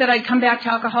believe that I'd come back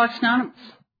to Alcoholics Anonymous,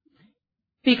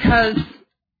 because,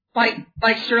 like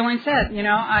Sterling said,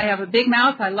 I have a big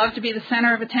mouth. I love to be the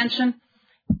center of attention,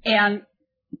 and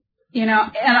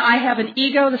I have an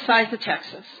ego the size of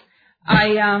Texas.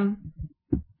 I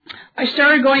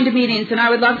started going to meetings, and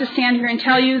I would love to stand here and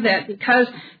tell you that because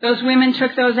those women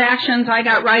took those actions, I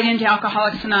got right into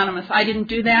Alcoholics Anonymous. I didn't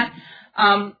do that.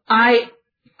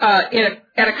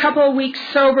 At a couple of weeks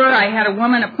sober, I had a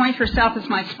woman appoint herself as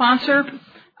my sponsor.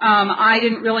 I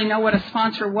didn't really know what a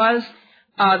sponsor was.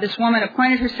 This woman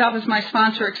appointed herself as my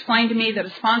sponsor, explained to me that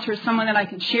a sponsor is someone that I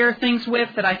can share things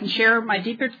with, that I can share my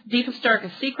deepest,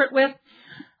 darkest secret with.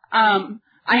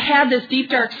 I had this deep,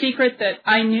 dark secret that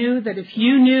I knew that if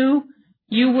you knew,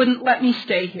 you wouldn't let me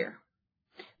stay here.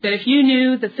 That if you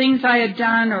knew the things I had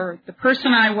done or the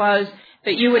person I was,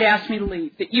 that you would ask me to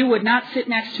leave, that you would not sit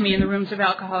next to me in the rooms of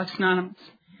Alcoholics Anonymous.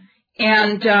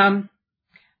 And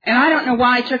I don't know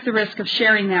why I took the risk of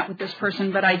sharing that with this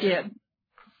person, but I did.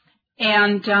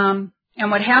 And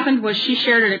what happened was she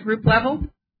shared it at group level.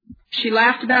 She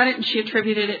laughed about it, and she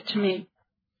attributed it to me.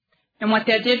 And what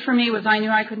that did for me was I knew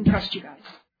I couldn't trust you guys.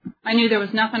 I knew there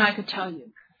was nothing I could tell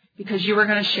you, because you were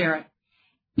going to share it.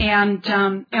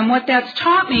 And what that's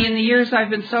taught me in the years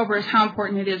I've been sober is how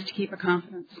important it is to keep a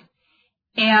confidence.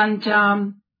 And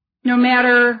no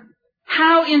matter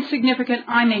how insignificant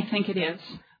I may think it is,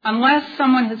 unless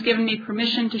someone has given me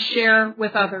permission to share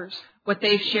with others what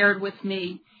they've shared with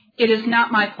me, it is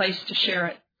not my place to share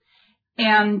it.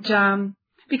 And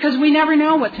because we never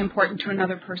know what's important to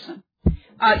another person.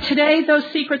 Today, those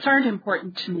secrets aren't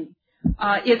important to me.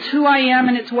 It's who I am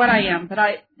and it's what I am, but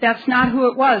that's not who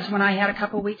it was when I had a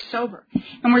couple weeks sober.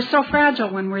 And we're so fragile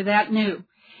when we're that new.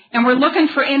 And we're looking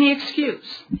for any excuse.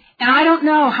 And I don't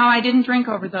know how I didn't drink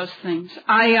over those things.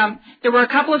 There were a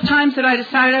couple of times that I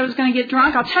decided I was going to get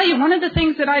drunk. I'll tell you, one of the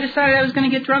things that I decided I was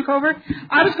going to get drunk over,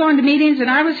 I was going to meetings and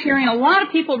I was hearing a lot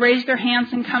of people raise their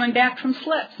hands and coming back from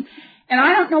slips. And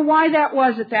I don't know why that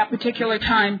was at that particular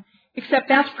time, except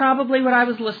that's probably what I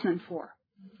was listening for.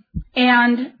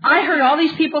 And I heard all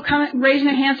these people raising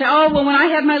their hands, say, oh, well, when I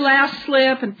had my last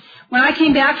slip, and when I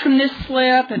came back from this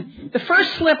slip, and the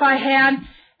first slip I had,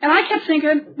 and I kept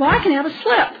thinking, well, I can have a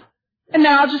slip, and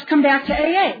then I'll just come back to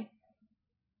AA.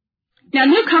 Now,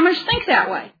 newcomers think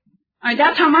that way.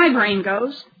 That's how my brain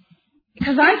goes,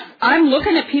 because I'm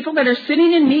looking at people that are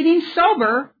sitting in meetings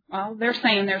sober. Well, they're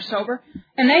saying they're sober,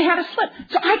 and they have a slip.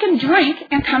 So I can drink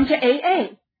and come to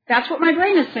AA. That's what my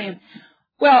brain is saying.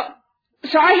 Well,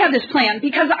 So I had this plan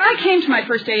because I came to my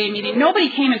first AA meeting. Nobody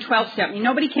came and 12-stepped me.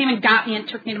 Nobody came and got me and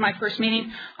took me to my first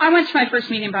meeting. I went to my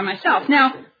first meeting by myself.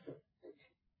 Now,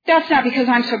 that's not because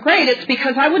I'm so great. It's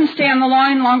because I wouldn't stay on the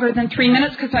line longer than 3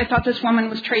 minutes because I thought this woman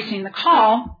was tracing the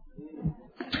call.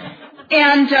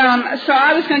 And so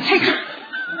I was going to take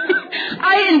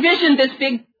I envisioned this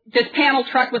panel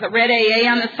truck with a red AA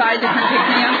on the side that could pick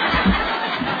me up.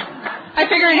 I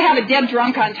figured I'd have a dead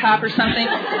drunk on top or something.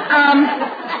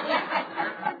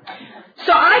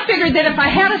 So I figured that if I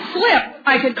had a slip,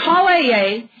 I could call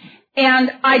AA,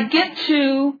 and I'd get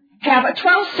to have a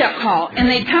 12-step call. And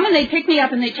they'd come and they'd pick me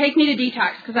up and they'd take me to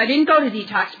detox, because I didn't go to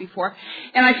detox before.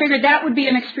 And I figured that would be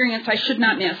an experience I should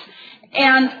not miss.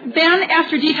 And then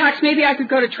after detox, maybe I could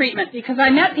go to treatment, because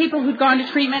I met people who'd gone to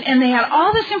treatment and they had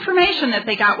all this information that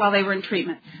they got while they were in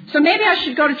treatment. So maybe I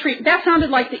should go to treatment. That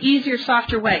sounded like the easier,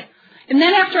 softer way. And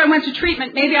then after I went to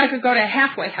treatment, maybe I could go to a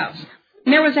halfway house.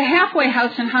 And there was a halfway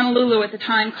house in Honolulu at the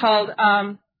time called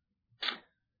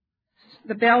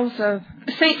the Bells of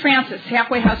St. Francis,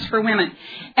 halfway house for women.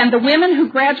 And the women who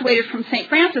graduated from St.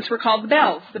 Francis were called the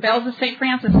Bells of St.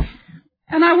 Francis.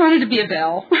 And I wanted to be a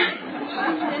bell.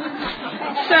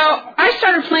 So I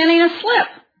started planning a slip,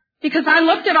 because I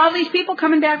looked at all these people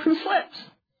coming back from slips.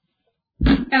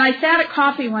 And I sat at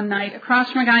coffee one night across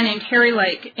from a guy named Harry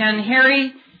Lake. And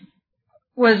Harry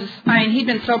he'd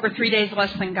been sober 3 days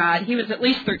less than God. He was at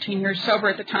least 13 years sober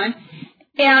at the time.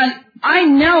 And I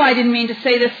know I didn't mean to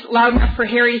say this loud enough for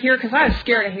Harry to hear, because I was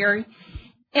scared of Harry.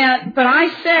 But I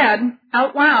said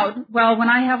out loud, well, when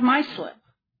I have my slip.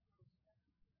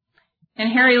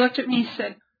 And Harry looked at me and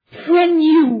said, when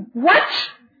you what?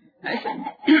 I said,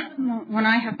 when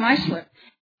I have my slip.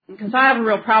 Because I have a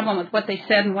real problem with what they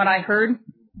said and what I heard.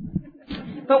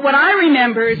 But what I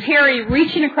remember is Harry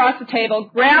reaching across the table,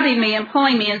 grabbing me and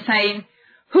pulling me and saying,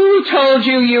 who told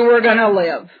you you were going to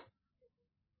live?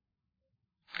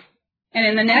 And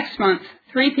in the next month,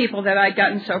 3 people that I'd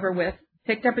gotten sober with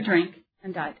picked up a drink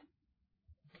and died.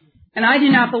 And I do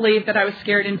not believe that I was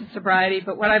scared into sobriety,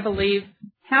 but what I believe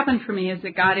happened for me is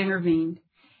that God intervened,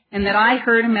 and that I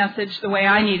heard a message the way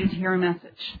I needed to hear a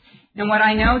message. And what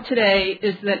I know today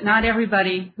is that not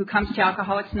everybody who comes to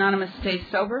Alcoholics Anonymous stays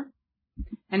sober,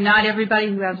 and not everybody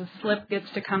who has a slip gets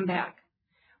to come back.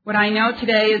 What I know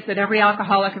today is that every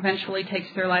alcoholic eventually takes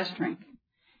their last drink.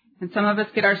 And some of us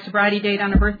get our sobriety date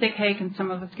on a birthday cake, and some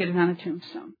of us get it on a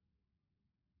tombstone.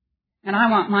 And I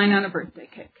want mine on a birthday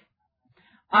cake.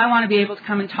 I want to be able to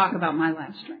come and talk about my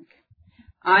last drink.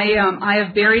 I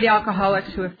have buried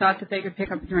alcoholics who have thought that they could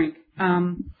pick up a drink.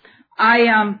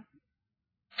 I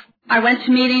went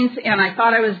to meetings and I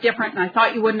thought I was different, and I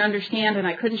thought you wouldn't understand, and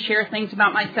I couldn't share things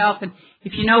about myself, and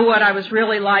if you know what I was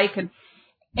really like, and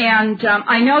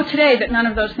I know today that none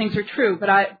of those things are true, but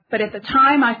at the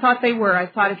time I thought they were. I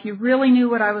thought if you really knew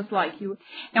what I was like,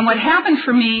 and what happened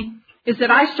for me is that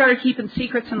I started keeping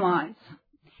secrets and lies.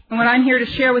 And what I'm here to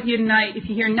share with you tonight, if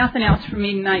you hear nothing else from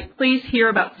me tonight, please hear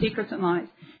about secrets and lies.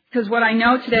 Because what I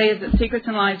know today is that secrets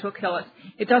and lies will kill us.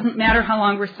 It doesn't matter how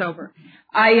long we're sober.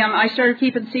 I started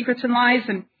keeping secrets and lies,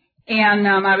 and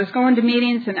I was going to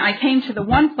meetings, and I came to the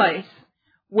one place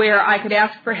where I could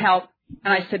ask for help,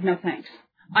 and I said, no thanks.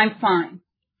 I'm fine.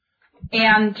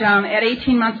 And at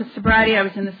 18 months of sobriety, I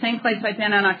was in the same place I'd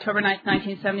been on October 9th,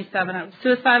 1977. I was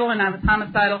suicidal and I was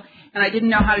homicidal, and I didn't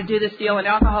know how to do this deal, and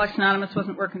Alcoholics Anonymous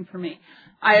wasn't working for me.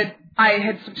 I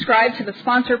had subscribed to the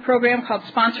sponsor program called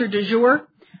Sponsor du Jour.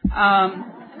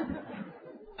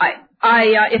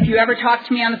 If you ever talked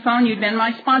to me on the phone, you'd been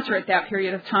my sponsor at that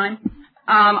period of time.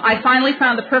 I finally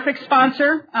found the perfect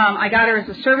sponsor. I got her as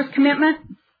a service commitment.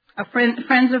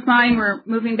 Friends of mine were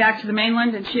moving back to the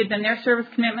mainland, and she had been their service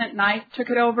commitment, and I took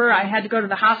it over. I had to go to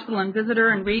the hospital and visit her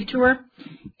and read to her.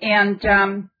 And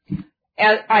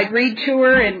I'd read to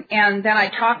her, and then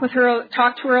I'd talk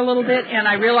to her a little bit, and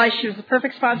I realized she was the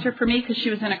perfect sponsor for me because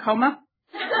she was in a coma.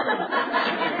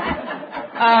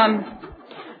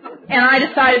 And I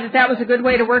decided that was a good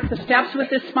way to work the steps with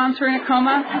this sponsor in a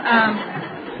coma.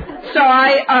 So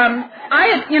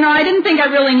I didn't think I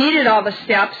really needed all the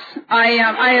steps.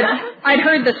 I'd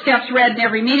heard the steps read in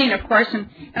every meeting, of course, and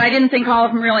I didn't think all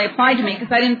of them really applied to me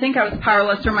because I didn't think I was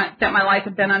powerless or that my life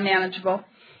had been unmanageable.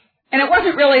 And it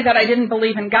wasn't really that I didn't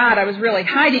believe in God. I was really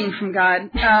hiding from God.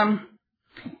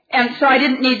 And so I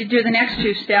didn't need to do the next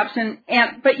 2 steps.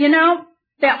 But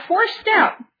that 4th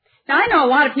step, now I know a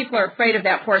lot of people are afraid of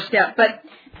that 4th step, but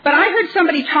I heard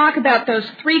somebody talk about those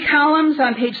 3 columns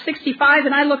on page 65,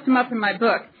 and I looked them up in my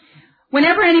book.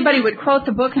 Whenever anybody would quote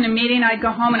the book in a meeting, I'd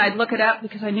go home and I'd look it up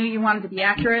because I knew you wanted to be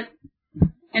accurate.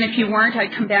 And if you weren't,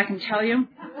 I'd come back and tell you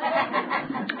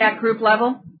at group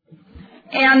level.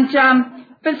 And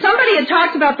But somebody had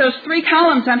talked about those 3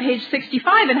 columns on page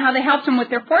 65 and how they helped them with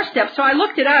their 4-step. So I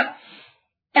looked it up,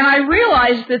 and I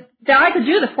realized that I could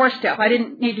do the 4-step. I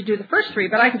didn't need to do the first 3,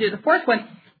 but I could do the 4th one,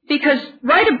 because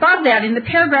right above that, in the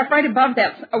paragraph right above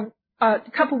that, a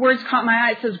couple words caught my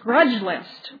eye. It says grudge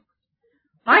list.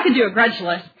 I could do a grudge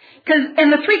list.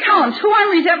 And the 3 columns, who I'm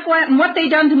resentful at and what they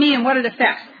done to me and what it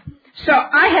affects. So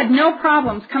I had no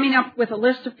problems coming up with a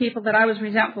list of people that I was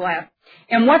resentful at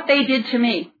and what they did to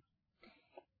me.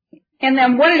 And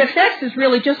then what it affects is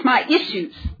really just my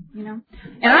issues, you know.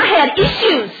 And I had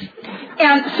issues.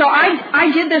 And so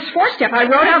I did this 4-step. I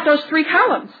wrote out those 3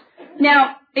 columns.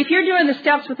 Now, if you're doing the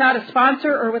steps without a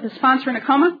sponsor or with a sponsor in a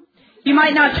coma, you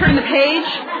might not turn the page.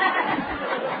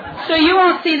 So you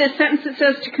won't see this sentence that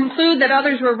says, to conclude that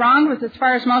others were wrong was as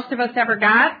far as most of us ever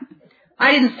got.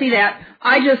 I didn't see that.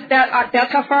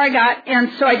 That's how far I got.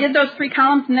 And so I did those 3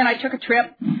 columns, and then I took a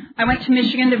trip. I went to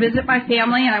Michigan to visit my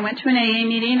family, and I went to an AA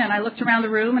meeting, and I looked around the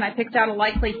room, and I picked out a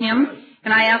likely hymn,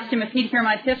 and I asked him if he'd hear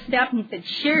my 5th step, and he said,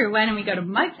 sure, why don't we go to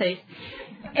my place?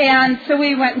 And so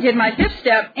we went and did my 5th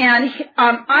step, and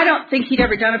I don't think he'd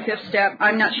ever done a 5th step.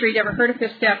 I'm not sure he'd ever heard a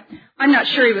 5th step. I'm not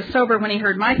sure he was sober when he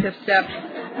heard my 5th step.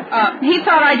 He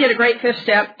thought I did a great 5th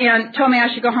step and told me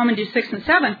I should go home and do 6 and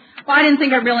 7. Well, I didn't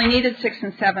think I really needed 6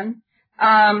 and 7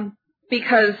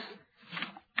 because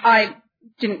I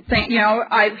didn't think, you know,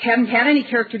 I hadn't had any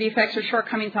character defects or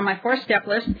shortcomings on my 4-step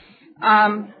list.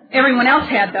 Everyone else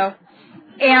had, though.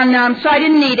 And so I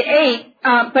didn't need 8.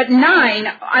 But 9,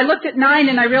 I looked at 9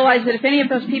 and I realized that if any of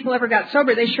those people ever got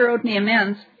sober, they sure owed me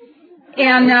amends.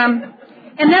 And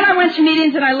then I went to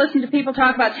meetings and I listened to people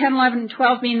talk about 10, 11, and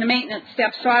 12 being the maintenance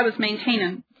steps, so I was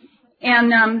maintaining.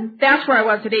 And that's where I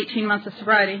was at 18 months of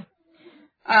sobriety.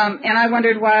 And I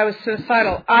wondered why I was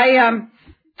suicidal. I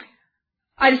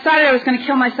decided I was going to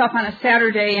kill myself on a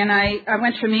Saturday, and I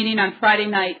went to a meeting on Friday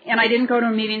night. And I didn't go to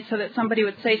a meeting so that somebody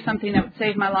would say something that would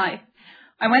save my life.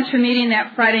 I went to a meeting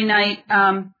that Friday night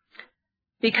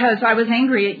because I was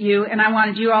angry at you, and I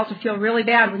wanted you all to feel really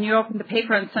bad when you opened the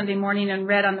paper on Sunday morning and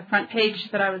read on the front page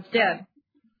that I was dead.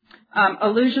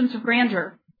 Illusions of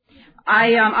grandeur.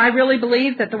 I really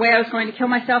believed that the way I was going to kill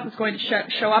myself was going to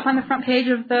show up on the front page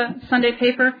of the Sunday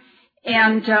paper,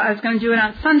 and I was going to do it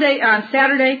on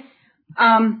Saturday.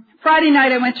 Friday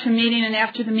night I went to a meeting, and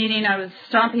after the meeting I was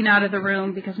stomping out of the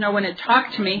room because no one had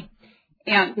talked to me,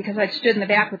 and because I stood in the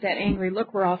back with that angry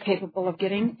look we're all capable of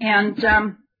getting. And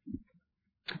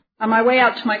on my way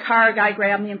out to my car, a guy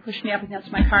grabbed me and pushed me up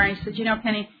against my car, and he said, you know,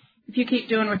 Penny, if you keep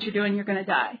doing what you're doing, you're going to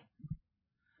die.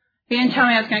 He didn't tell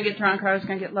me I was going to get drunk or I was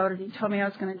going to get loaded. He told me I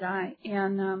was going to die.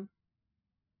 And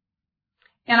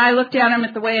I looked at him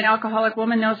at the way an alcoholic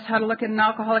woman knows how to look at an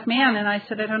alcoholic man, and I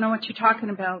said, I don't know what you're talking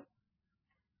about.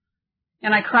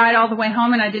 And I cried all the way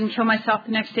home, and I didn't kill myself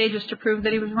the next day just to prove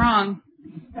that he was wrong.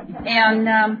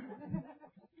 And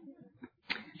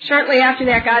shortly after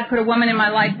that, God put a woman in my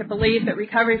life that believed that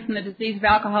recovery from the disease of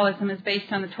alcoholism is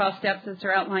based on the 12 steps as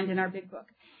they're outlined in our big book.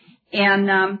 And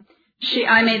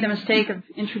I made the mistake of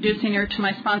introducing her to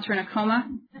my sponsor in a coma.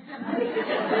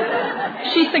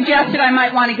 She suggested I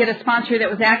might want to get a sponsor that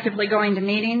was actively going to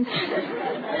meetings.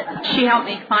 She helped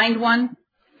me find one.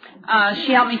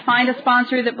 She helped me find a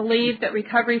sponsor that believed that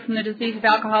recovery from the disease of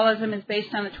alcoholism is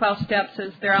based on the 12 steps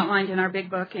as they're outlined in our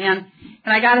big book. And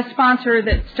I got a sponsor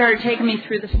that started taking me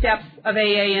through the steps of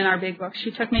AA in our big book. She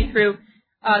took me through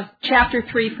chapter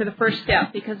 3 for the first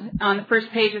step, because on the first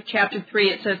page of chapter 3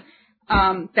 it says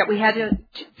that we had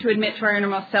to admit to our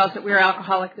innermost selves that we were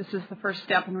alcoholic. This is the first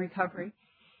step in recovery.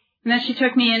 And then she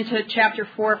took me into chapter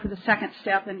 4 for the second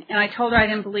step, and I told her I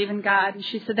didn't believe in God. And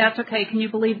she said, that's okay. Can you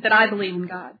believe that I believe in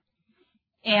God?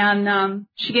 And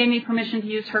she gave me permission to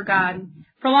use her God.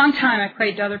 For a long time, I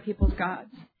prayed to other people's gods.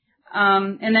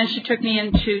 And then she took me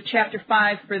into chapter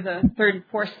 5 for the third and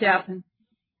fourth step, and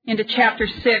into chapter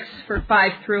 6 for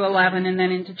 5 through 11, and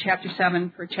then into chapter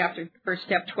 7 for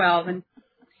step 12. And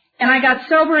I got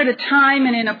sober at a time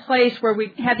and in a place where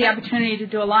we had the opportunity to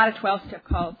do a lot of 12-step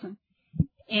calls.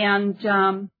 And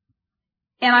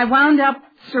I wound up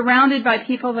surrounded by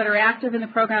people that are active in the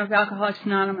program of Alcoholics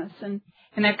Anonymous, and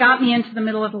that got me into the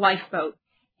middle of the lifeboat.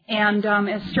 And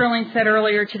as Sterling said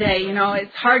earlier today, you know,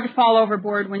 it's hard to fall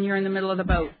overboard when you're in the middle of the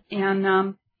boat. And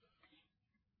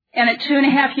at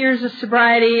 2.5 years of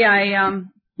sobriety, I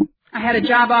had a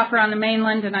job offer on the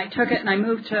mainland, and I took it, and I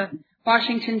moved to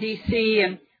Washington, D.C.,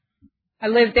 and I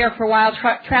lived there for a while,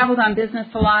 traveled on business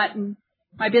a lot, and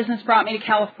my business brought me to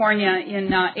California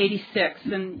in 86.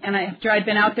 And after I'd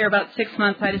been out there about 6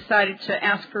 months, I decided to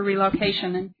ask for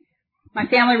relocation. And my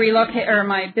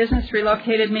my business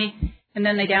relocated me, and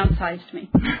then they downsized me.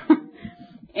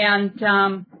 And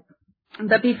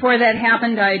But before that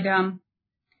happened, I'd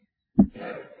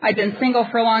been single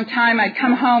for a long time. I'd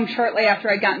come home shortly after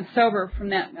I'd gotten sober from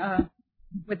that,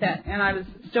 and I was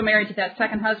still married to that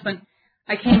second husband.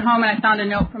 I came home and I found a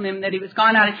note from him that he was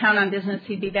gone out of town on business.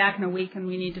 He'd be back in a week and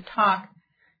we need to talk.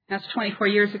 That's 24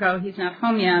 years ago. He's not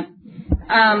home yet.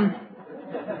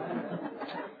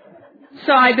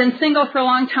 So I'd been single for a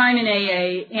long time in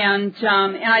AA, and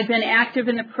I'd been active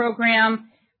in the program.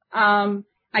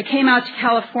 I came out to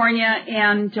California,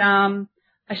 and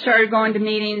I started going to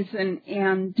meetings,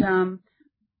 and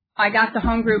I got the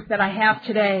home group that I have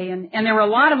today. And there were a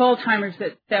lot of old-timers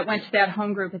that went to that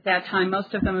home group at that time.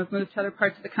 Most of them have moved to other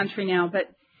parts of the country now. But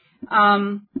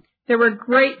there were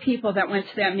great people that went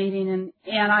to that meeting,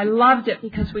 and I loved it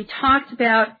because we talked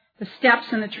about the steps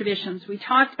and the traditions. We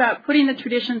talked about putting the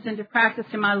traditions into practice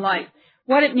in my life,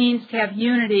 what it means to have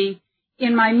unity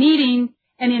in my meeting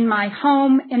and in my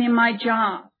home and in my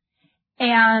job,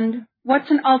 and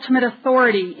what's an ultimate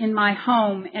authority in my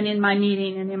home and in my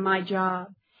meeting and in my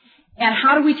job, and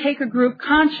how do we take a group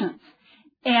conscience,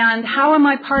 and how am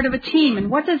I part of a team, and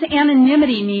what does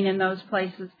anonymity mean in those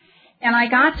places. And I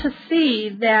got to see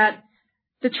that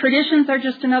the traditions are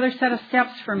just another set of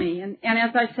steps for me. And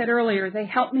as I said earlier, they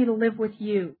help me to live with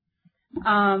you.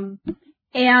 And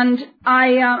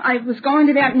I was going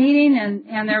to that meeting,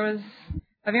 and there was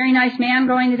a very nice man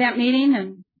going to that meeting,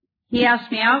 and he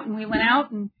asked me out, and we went out,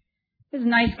 and he was a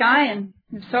nice guy, and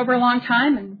he was sober a long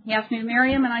time, and he asked me to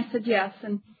marry him, and I said yes.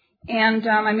 And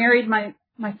I married my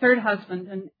third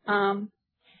husband,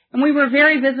 and we were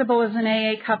very visible as an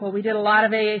AA couple. We did a lot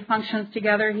of AA functions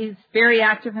together. He's very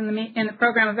active in the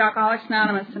program of Alcoholics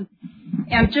Anonymous,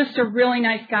 and just a really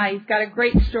nice guy. He's got a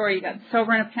great story. He got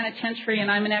sober in a penitentiary,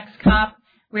 and I'm an ex-cop.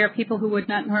 We are people who would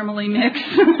not normally mix.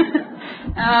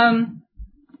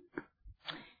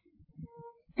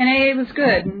 And AA was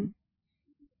good.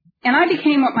 And I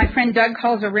became what my friend Doug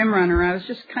calls a rim runner. I was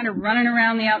just kind of running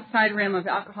around the outside rim of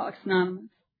Alcoholics Anonymous.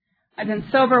 I'd been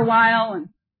sober a while,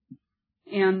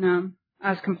 and I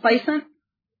was complacent.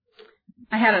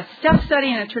 I had a step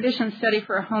study and a tradition study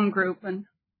for a home group, and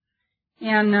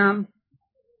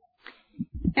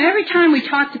every time we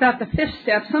talked about the fifth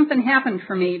step, something happened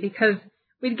for me, because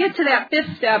we'd get to that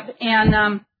fifth step,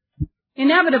 and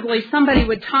inevitably somebody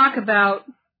would talk about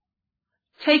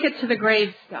take it to the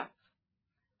grave stuff,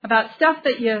 about stuff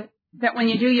that when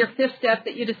you do your fifth step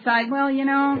that you decide, well,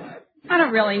 I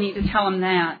don't really need to tell them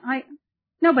that.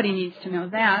 Nobody needs to know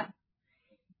that.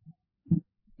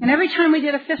 And every time we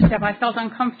did a fifth step, I felt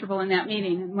uncomfortable in that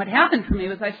meeting. And what happened for me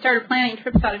was I started planning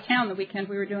trips out of town the weekend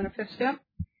we were doing a fifth step.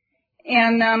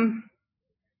 And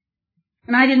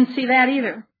I didn't see that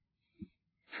either.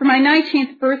 For my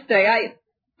 19th birthday,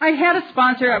 I had a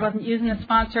sponsor. I wasn't using a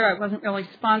sponsor. I wasn't really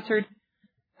sponsored.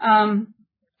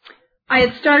 I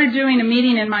had started doing a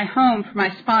meeting in my home for my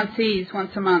sponsees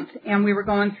once a month, and we were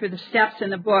going through the steps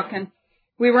in the book. And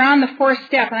we were on the fourth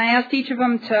step, and I asked each of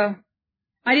them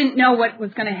I didn't know what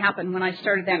was going to happen when I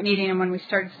started that meeting and when we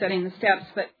started studying the steps,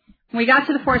 but when we got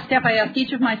to the fourth step, I asked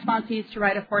each of my sponsees to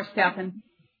write a fourth step, and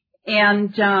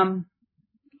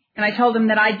I told them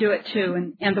that I'd do it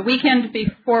too. And the weekend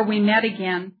before we met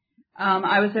again,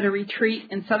 I was at a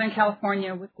retreat in Southern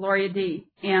California with Gloria D.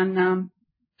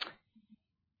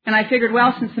 And I figured,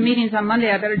 well, since the meeting's on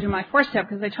Monday, I better do my fourth step,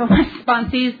 because I told my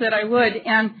sponsees that I would.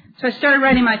 And so I started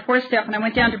writing my fourth step, and I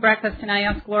went down to breakfast, and I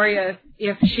asked Gloria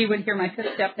if she would hear my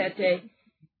fifth step that day.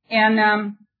 And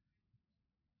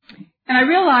I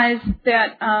realized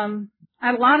that I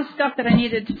had a lot of stuff that I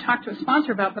needed to talk to a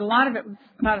sponsor about, but a lot of it was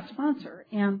about a sponsor.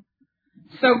 And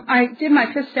so I did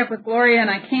my fifth step with Gloria,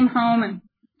 and I came home, and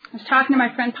I was talking to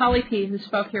my friend Polly P., who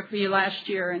spoke here for you last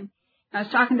year. And I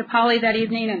was talking to Polly that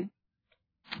evening, and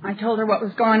I told her what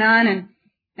was going on,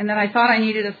 and that I thought I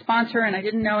needed a sponsor, and I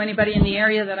didn't know anybody in the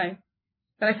area that I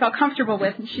felt comfortable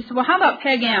with. And she said, well, how about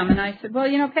Peg M? And I said, well,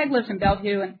 Peg lives in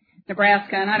Bellevue in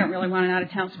Nebraska, and I don't really want an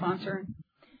out-of-town sponsor. And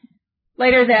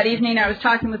later that evening, I was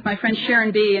talking with my friend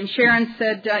Sharon B., and Sharon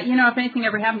said, if anything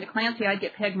ever happened to Clancy, I'd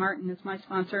get Peg Martin as my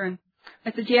sponsor. And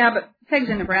I said, yeah, but Peg's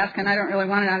in Nebraska, and I don't really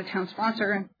want an out-of-town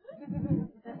sponsor. And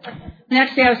the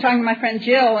next day I was talking to my friend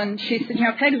Jill, and she said,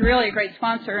 Peg's really a great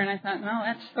sponsor. And I thought, well,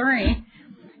 that's three.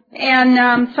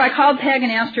 And so I called Peg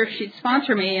and asked her if she'd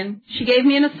sponsor me, and she gave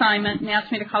me an assignment and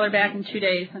asked me to call her back in 2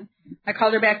 days. And I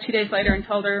called her back 2 days later and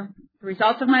told her the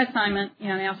results of my assignment,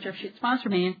 and asked her if she'd sponsor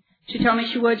me. And she told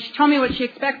me she would. She told me what she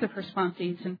expects of her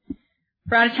sponsees. And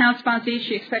for out-of-town sponsees,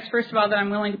 she expects, first of all, that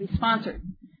I'm willing to be sponsored.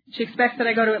 She expects that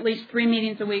I go to at least 3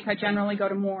 meetings a week. I generally go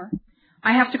to more.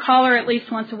 I have to call her at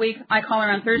least once a week. I call her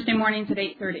on Thursday mornings at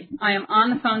 8:30. I am on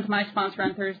the phone to my sponsor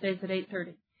on Thursdays at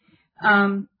 8:30.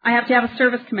 I have to have a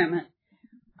service commitment.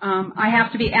 I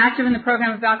have to be active in the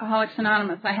program of Alcoholics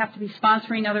Anonymous. I have to be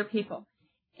sponsoring other people.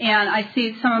 And I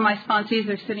see some of my sponsees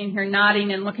are sitting here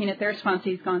nodding and looking at their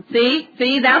sponsees going,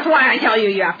 see, that's why I tell you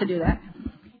you have to do that.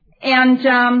 And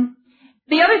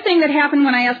the other thing that happened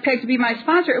when I asked Peg to be my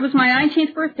sponsor, it was my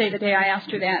 19th birthday the day I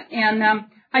asked her that. And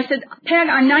I said, Peg,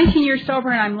 I'm 19 years sober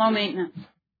and I'm low maintenance.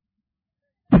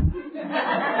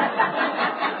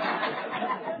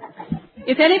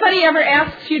 If anybody ever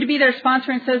asks you to be their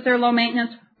sponsor and says they're low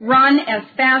maintenance, run as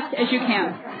fast as you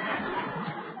can.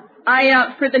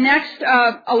 For the next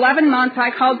 11 months,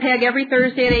 I called Peg every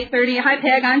Thursday at 8:30. Hi,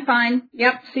 Peg, I'm fine.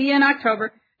 Yep, see you in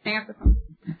October. Hang up the phone.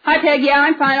 Hi, Peg, yeah,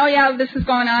 I'm fine. Oh, yeah, this is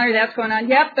going on or that's going on.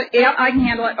 Yep, I can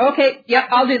handle it. Okay, yep,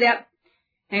 I'll do that.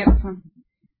 Hang up the phone.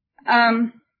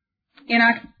 In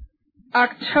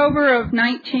October of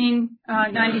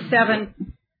 1997,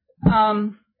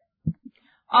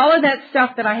 all of that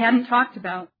stuff that I hadn't talked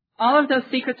about, all of those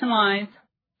secrets and lies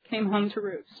came home to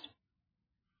roost.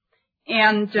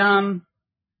 And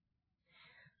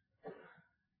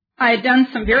I had done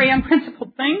some very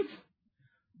unprincipled things.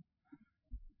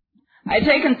 I had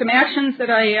taken some actions that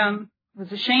I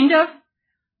was ashamed of.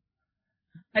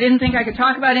 I didn't think I could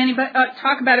talk about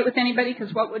it with anybody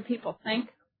because what would people think?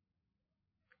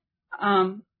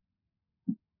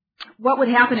 What would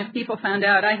happen if people found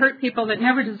out? I hurt people that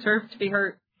never deserved to be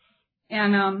hurt.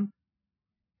 And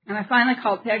I finally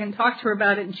called Peg and talked to her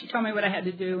about it, and she told me what I had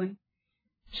to do. And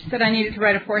she said I needed to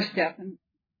write a 4-step.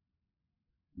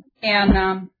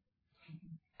 And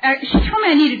she told me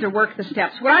I needed to work the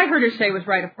steps. What I heard her say was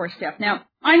write a 4-step. Now,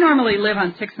 I normally live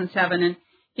on 6 and 7, and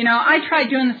I tried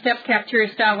doing the steps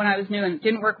cafeteria style when I was new, and it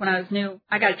didn't work when I was new.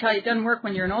 I got to tell you, it doesn't work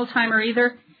when you're an old timer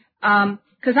either.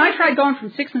 Because I tried going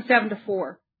from 6 and 7 to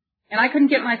 4, and I couldn't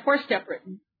get my 4-step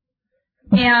written.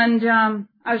 And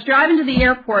I was driving to the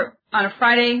airport on a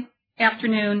Friday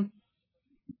afternoon,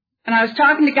 and I was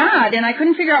talking to God, and I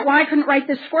couldn't figure out why I couldn't write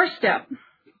this 4-step.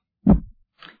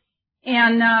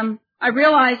 And I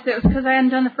realized that it was because I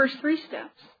hadn't done the first 3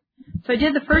 steps. So I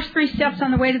did the first 3 steps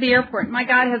on the way to the airport. My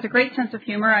God has a great sense of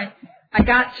humor. I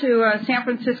got to San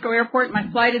Francisco airport, and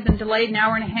my flight had been delayed an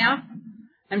hour and a half.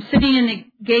 I'm sitting in the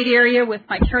gate area with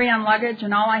my carry-on luggage,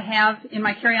 and all I have in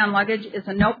my carry-on luggage is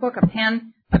a notebook, a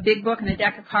pen, a big book, and a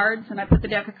deck of cards, and I put the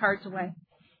deck of cards away.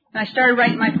 And I started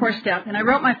writing my 4-step, and I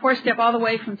wrote my 4-step all the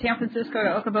way from San Francisco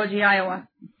to Okoboji, Iowa.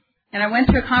 And I went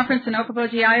to a conference in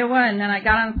Okoboji, Iowa, and then I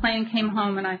got on a plane and came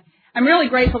home, and I'm really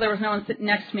grateful there was no one sitting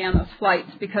next to me on those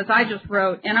flights because I just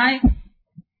wrote. And I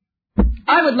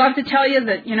would love to tell you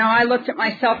that, I looked at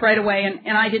myself right away,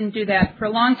 and I didn't do that. For a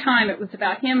long time, it was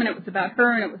about him, and it was about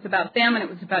her, and it was about them, and it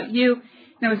was about you, and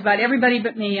it was about everybody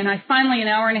but me. And I finally, an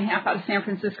hour and a half out of San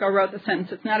Francisco, wrote the sentence,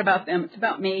 it's not about them, it's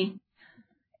about me.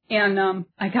 And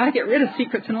I got to get rid of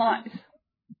secrets and lies.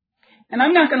 And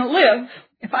I'm not going to live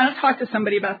if I don't talk to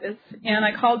somebody about this. And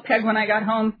I called Peg when I got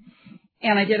home,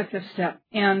 and I did a 5th step.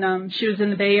 And she was in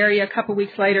the Bay Area a couple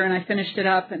weeks later, and I finished it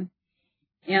up, and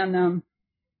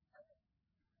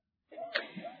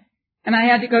I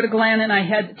had to go to Glenn, and I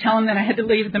had to tell him that I had to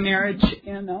leave the marriage.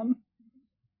 And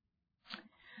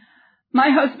my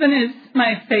husband is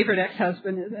my favorite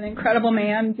ex-husband, is an incredible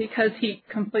man because he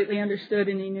completely understood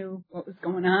and he knew what was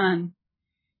going on.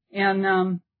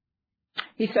 And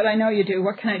he said, I know you do.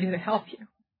 What can I do to help you?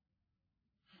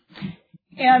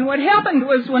 And what happened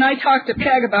was when I talked to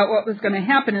Peg about what was going to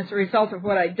happen as a result of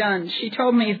what I'd done, she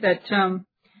told me that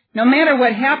no matter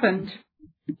what happened,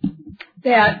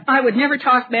 that I would never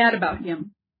talk bad about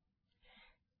him.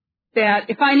 That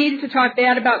if I needed to talk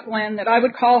bad about Glenn, that I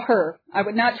would call her. I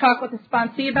would not talk with a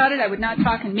sponsee about it. I would not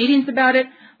talk in meetings about it.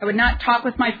 I would not talk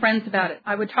with my friends about it.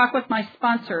 I would talk with my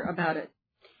sponsor about it.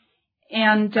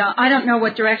 And I don't know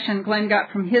what direction Glenn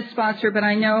got from his sponsor, but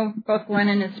I know both Glenn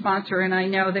and his sponsor, and I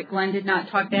know that Glenn did not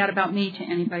talk bad about me to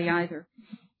anybody either.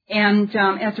 And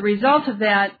as a result of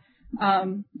that,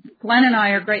 Glenn and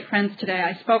I are great friends today.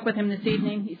 I spoke with him this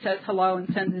evening. He says hello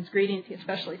and sends his greetings. He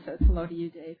especially says hello to you,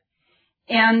 Dave.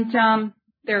 And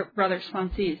they're brother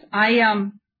sponsees.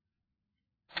 I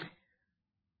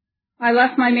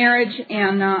left my marriage,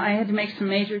 and I had to make some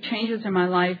major changes in my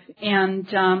life. And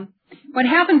what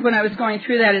happened when I was going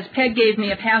through that is Peg gave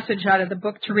me a passage out of the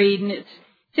book to read, and it's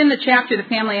in the chapter, The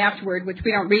Family Afterward, which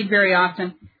we don't read very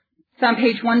often. It's on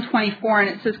page 124, and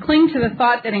it says, cling to the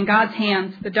thought that in God's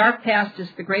hands, the dark past is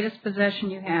the greatest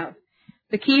possession you have,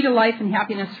 the key to life and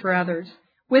happiness for others.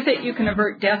 With it, you can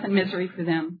avert death and misery for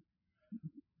them.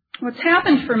 What's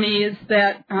happened for me is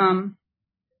that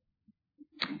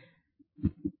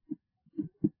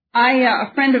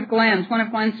a friend of Glenn's, one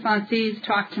of Glenn's sponsees,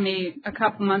 talked to me a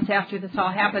couple months after this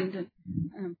all happened,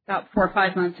 about 4 or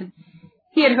 5 months,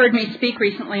 he had heard me speak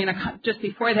recently just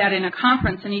before that in a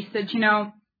conference, and he said,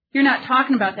 you're not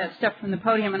talking about that stuff from the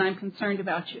podium, and I'm concerned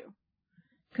about you.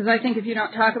 Because I think if you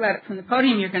don't talk about it from the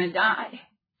podium, you're going to die.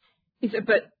 He said,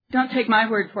 but don't take my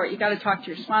word for it. You've got to talk to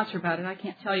your sponsor about it. I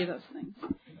can't tell you those things.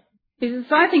 He said,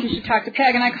 so I think you should talk to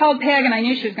Peg. And I called Peg, and I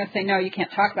knew she was going to say, no, you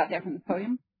can't talk about that from the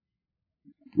podium.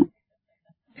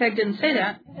 Peg didn't say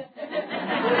that.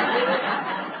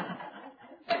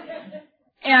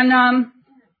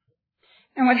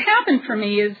 And what happened for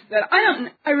me is that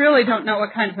I really don't know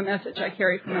what kind of a message I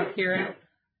carry from up here.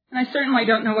 And I certainly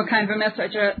don't know what kind of a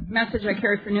message I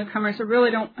carry for newcomers.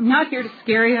 I'm not here to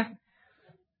scare you.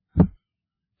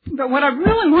 But what I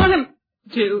really want to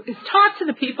do is talk to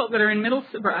the people that are in middle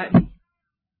sobriety.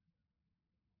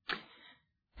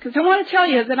 Because I want to tell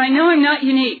you that I know I'm not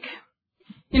unique.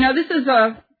 This is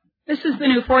the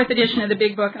new 4th edition of the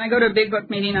Big Book, and I go to a Big Book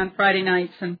meeting on Friday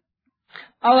nights, and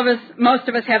most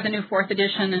of us have the new 4th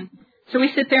edition, and so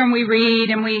we sit there and we read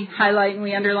and we highlight and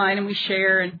we underline and we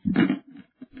share. And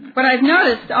what I've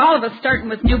noticed, all of us starting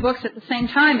with new books at the same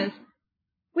time, is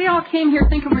we all came here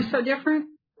thinking we're so different.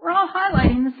 We're all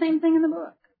highlighting the same thing in the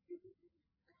book.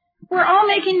 We're all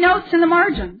making notes in the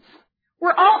margins.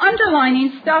 We're all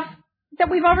underlining stuff that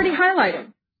we've already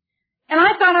highlighted. And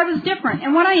I thought I was different.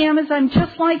 And what I am is I'm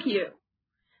just like you.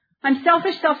 I'm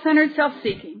selfish, self-centered,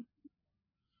 self-seeking.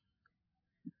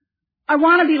 I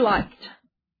want to be liked.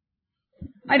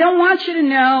 I don't want you to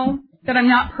know that I'm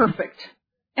not perfect.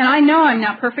 And I know I'm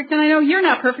not perfect, and I know you're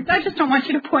not perfect. I just don't want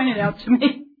you to point it out to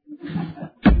me.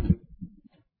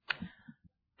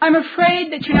 I'm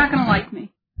afraid that you're not going to like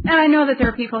me. And I know that there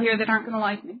are people here that aren't going to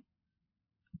like me.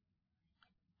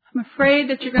 I'm afraid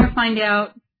that you're going to find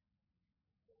out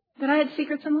that I had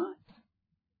secrets and lies.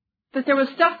 That there was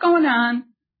stuff going on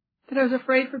that I was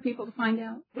afraid for people to find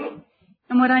out.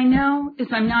 And what I know is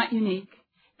I'm not unique.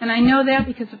 And I know that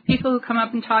because of people who come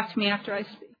up and talk to me after I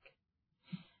speak.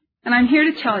 And I'm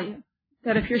here to tell you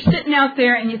that if you're sitting out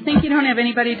there and you think you don't have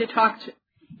anybody to talk to,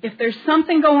 if there's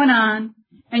something going on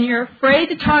and you're afraid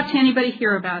to talk to anybody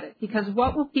here about it because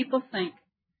what will people think,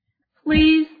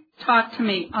 please talk to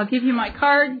me. I'll give you my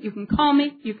card. You can call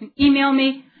me. You can email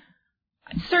me.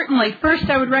 Certainly, first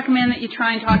I would recommend that you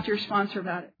try and talk to your sponsor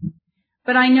about it.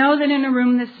 But I know that in a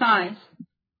room this size,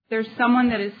 there's someone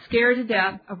that is scared to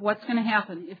death of what's going to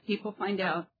happen if people find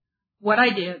out what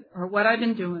I did or what I've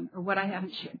been doing or what I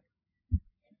haven't shared.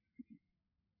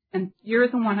 And you're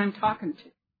the one I'm talking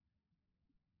to.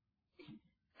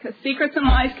 Because secrets and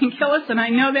lies can kill us, and I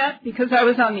know that because I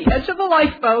was on the edge of the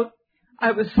lifeboat.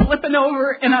 I was slipping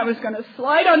over, and I was going to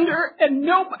slide under, and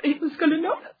nobody was going to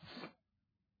notice.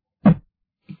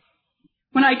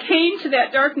 When I came to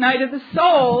that dark night of the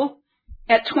soul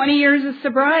at 20 years of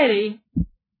sobriety,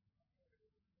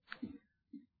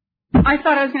 I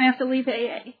thought I was going to have to leave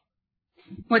AA.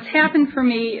 What's happened for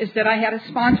me is that I had a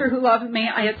sponsor who loved me.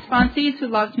 I had sponsees who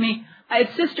loved me. I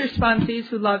had sister sponsees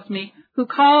who loved me, who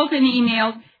called and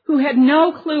emailed, who had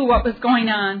no clue what was going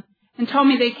on and told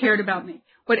me they cared about me.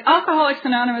 What Alcoholics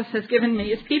Anonymous has given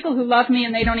me is people who love me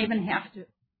and they don't even have to.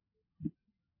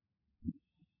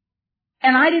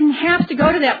 And I didn't have to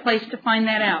go to that place to find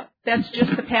that out. That's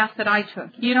just the path that I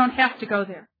took. You don't have to go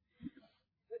there.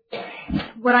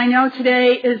 What I know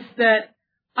today is that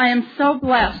I am so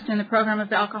blessed in the program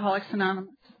of Alcoholics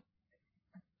Anonymous.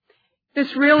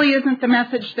 This really isn't the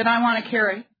message that I want to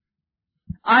carry.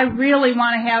 I really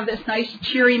want to have this nice,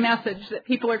 cheery message that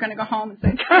people are going to go home and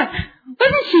say, God,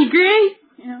 wasn't she great?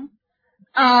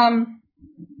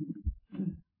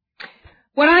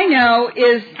 What I know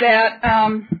is that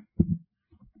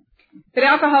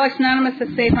Alcoholics Anonymous has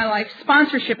saved my life.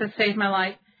 Sponsorship has saved my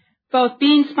life, both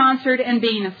being sponsored and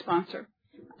being a sponsor.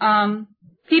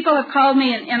 People have called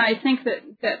me, and I think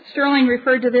that Sterling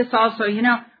referred to this also,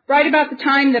 right about the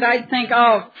time that I'd think,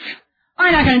 oh,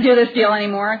 I'm not going to do this deal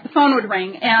anymore, the phone would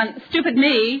ring, and stupid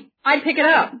me, I'd pick it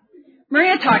up.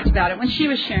 Maria talked about it when she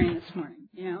was sharing this morning,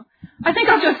 I think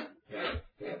I'll just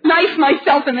knife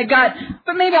myself in the gut,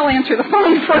 but maybe I'll answer the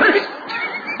phone first.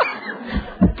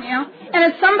 And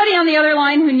it's somebody on the other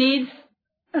line who needs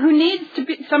to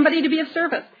be somebody to be of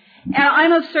service. And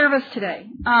I'm of service today.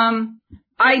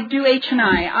 I do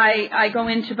H&I. I go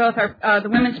into both the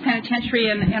women's penitentiary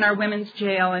and our women's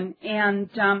jail, and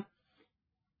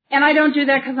I don't do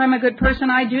that because I'm a good person.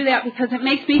 I do that because it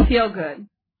makes me feel good.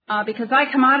 Because I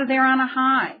come out of there on a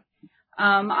high.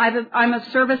 I'm of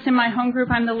service in my home group.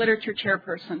 I'm the literature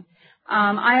chairperson.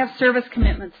 I have service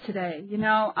commitments today.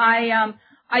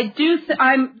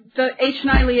 I'm the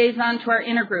H&I liaison to our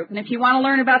intergroup. And if you want to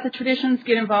learn about the traditions,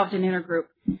 get involved in intergroup.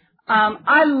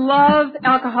 I love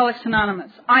Alcoholics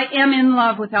Anonymous. I am in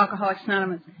love with Alcoholics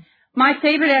Anonymous. My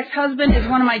favorite ex-husband is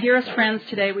one of my dearest friends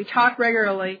today. We talk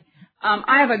regularly.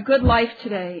 I have a good life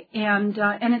today, and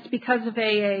it's because of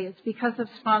AA. It's because of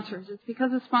sponsors. It's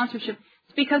because of sponsorship.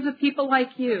 It's because of people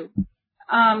like you.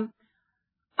 I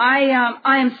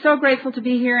am so grateful to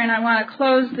be here, and I want to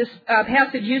close. This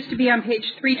passage used to be on page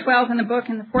 312 in the book.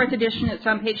 In the 4th edition, it's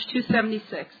on page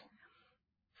 276.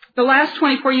 The last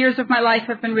 24 years of my life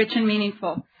have been rich and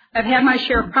meaningful. I've had my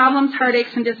share of problems,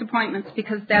 heartaches, and disappointments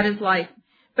because that is life.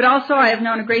 But also I have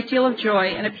known a great deal of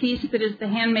joy and a peace that is the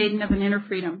handmaiden of an inner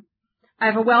freedom. I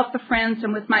have a wealth of friends,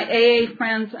 and with my AA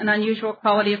friends, an unusual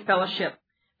quality of fellowship.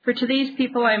 For to these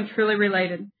people I am truly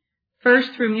related.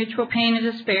 First through mutual pain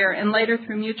and despair, and later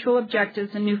through mutual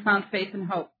objectives and newfound faith and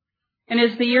hope. And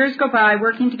as the years go by,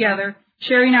 working together,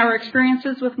 sharing our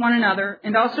experiences with one another,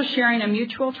 and also sharing a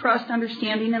mutual trust,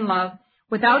 understanding, and love,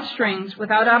 without strings,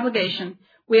 without obligation,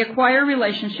 we acquire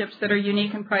relationships that are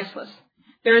unique and priceless.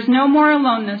 There is no more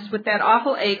aloneness with that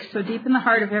awful ache so deep in the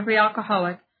heart of every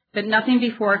alcoholic that nothing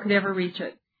before could ever reach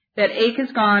it. That ache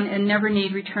is gone and never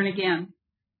need return again.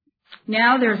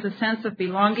 Now there is a sense of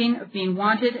belonging, of being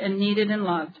wanted and needed and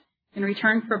loved. In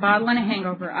return for a bottle and a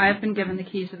hangover, I have been given the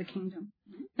keys of the kingdom.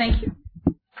 Thank you.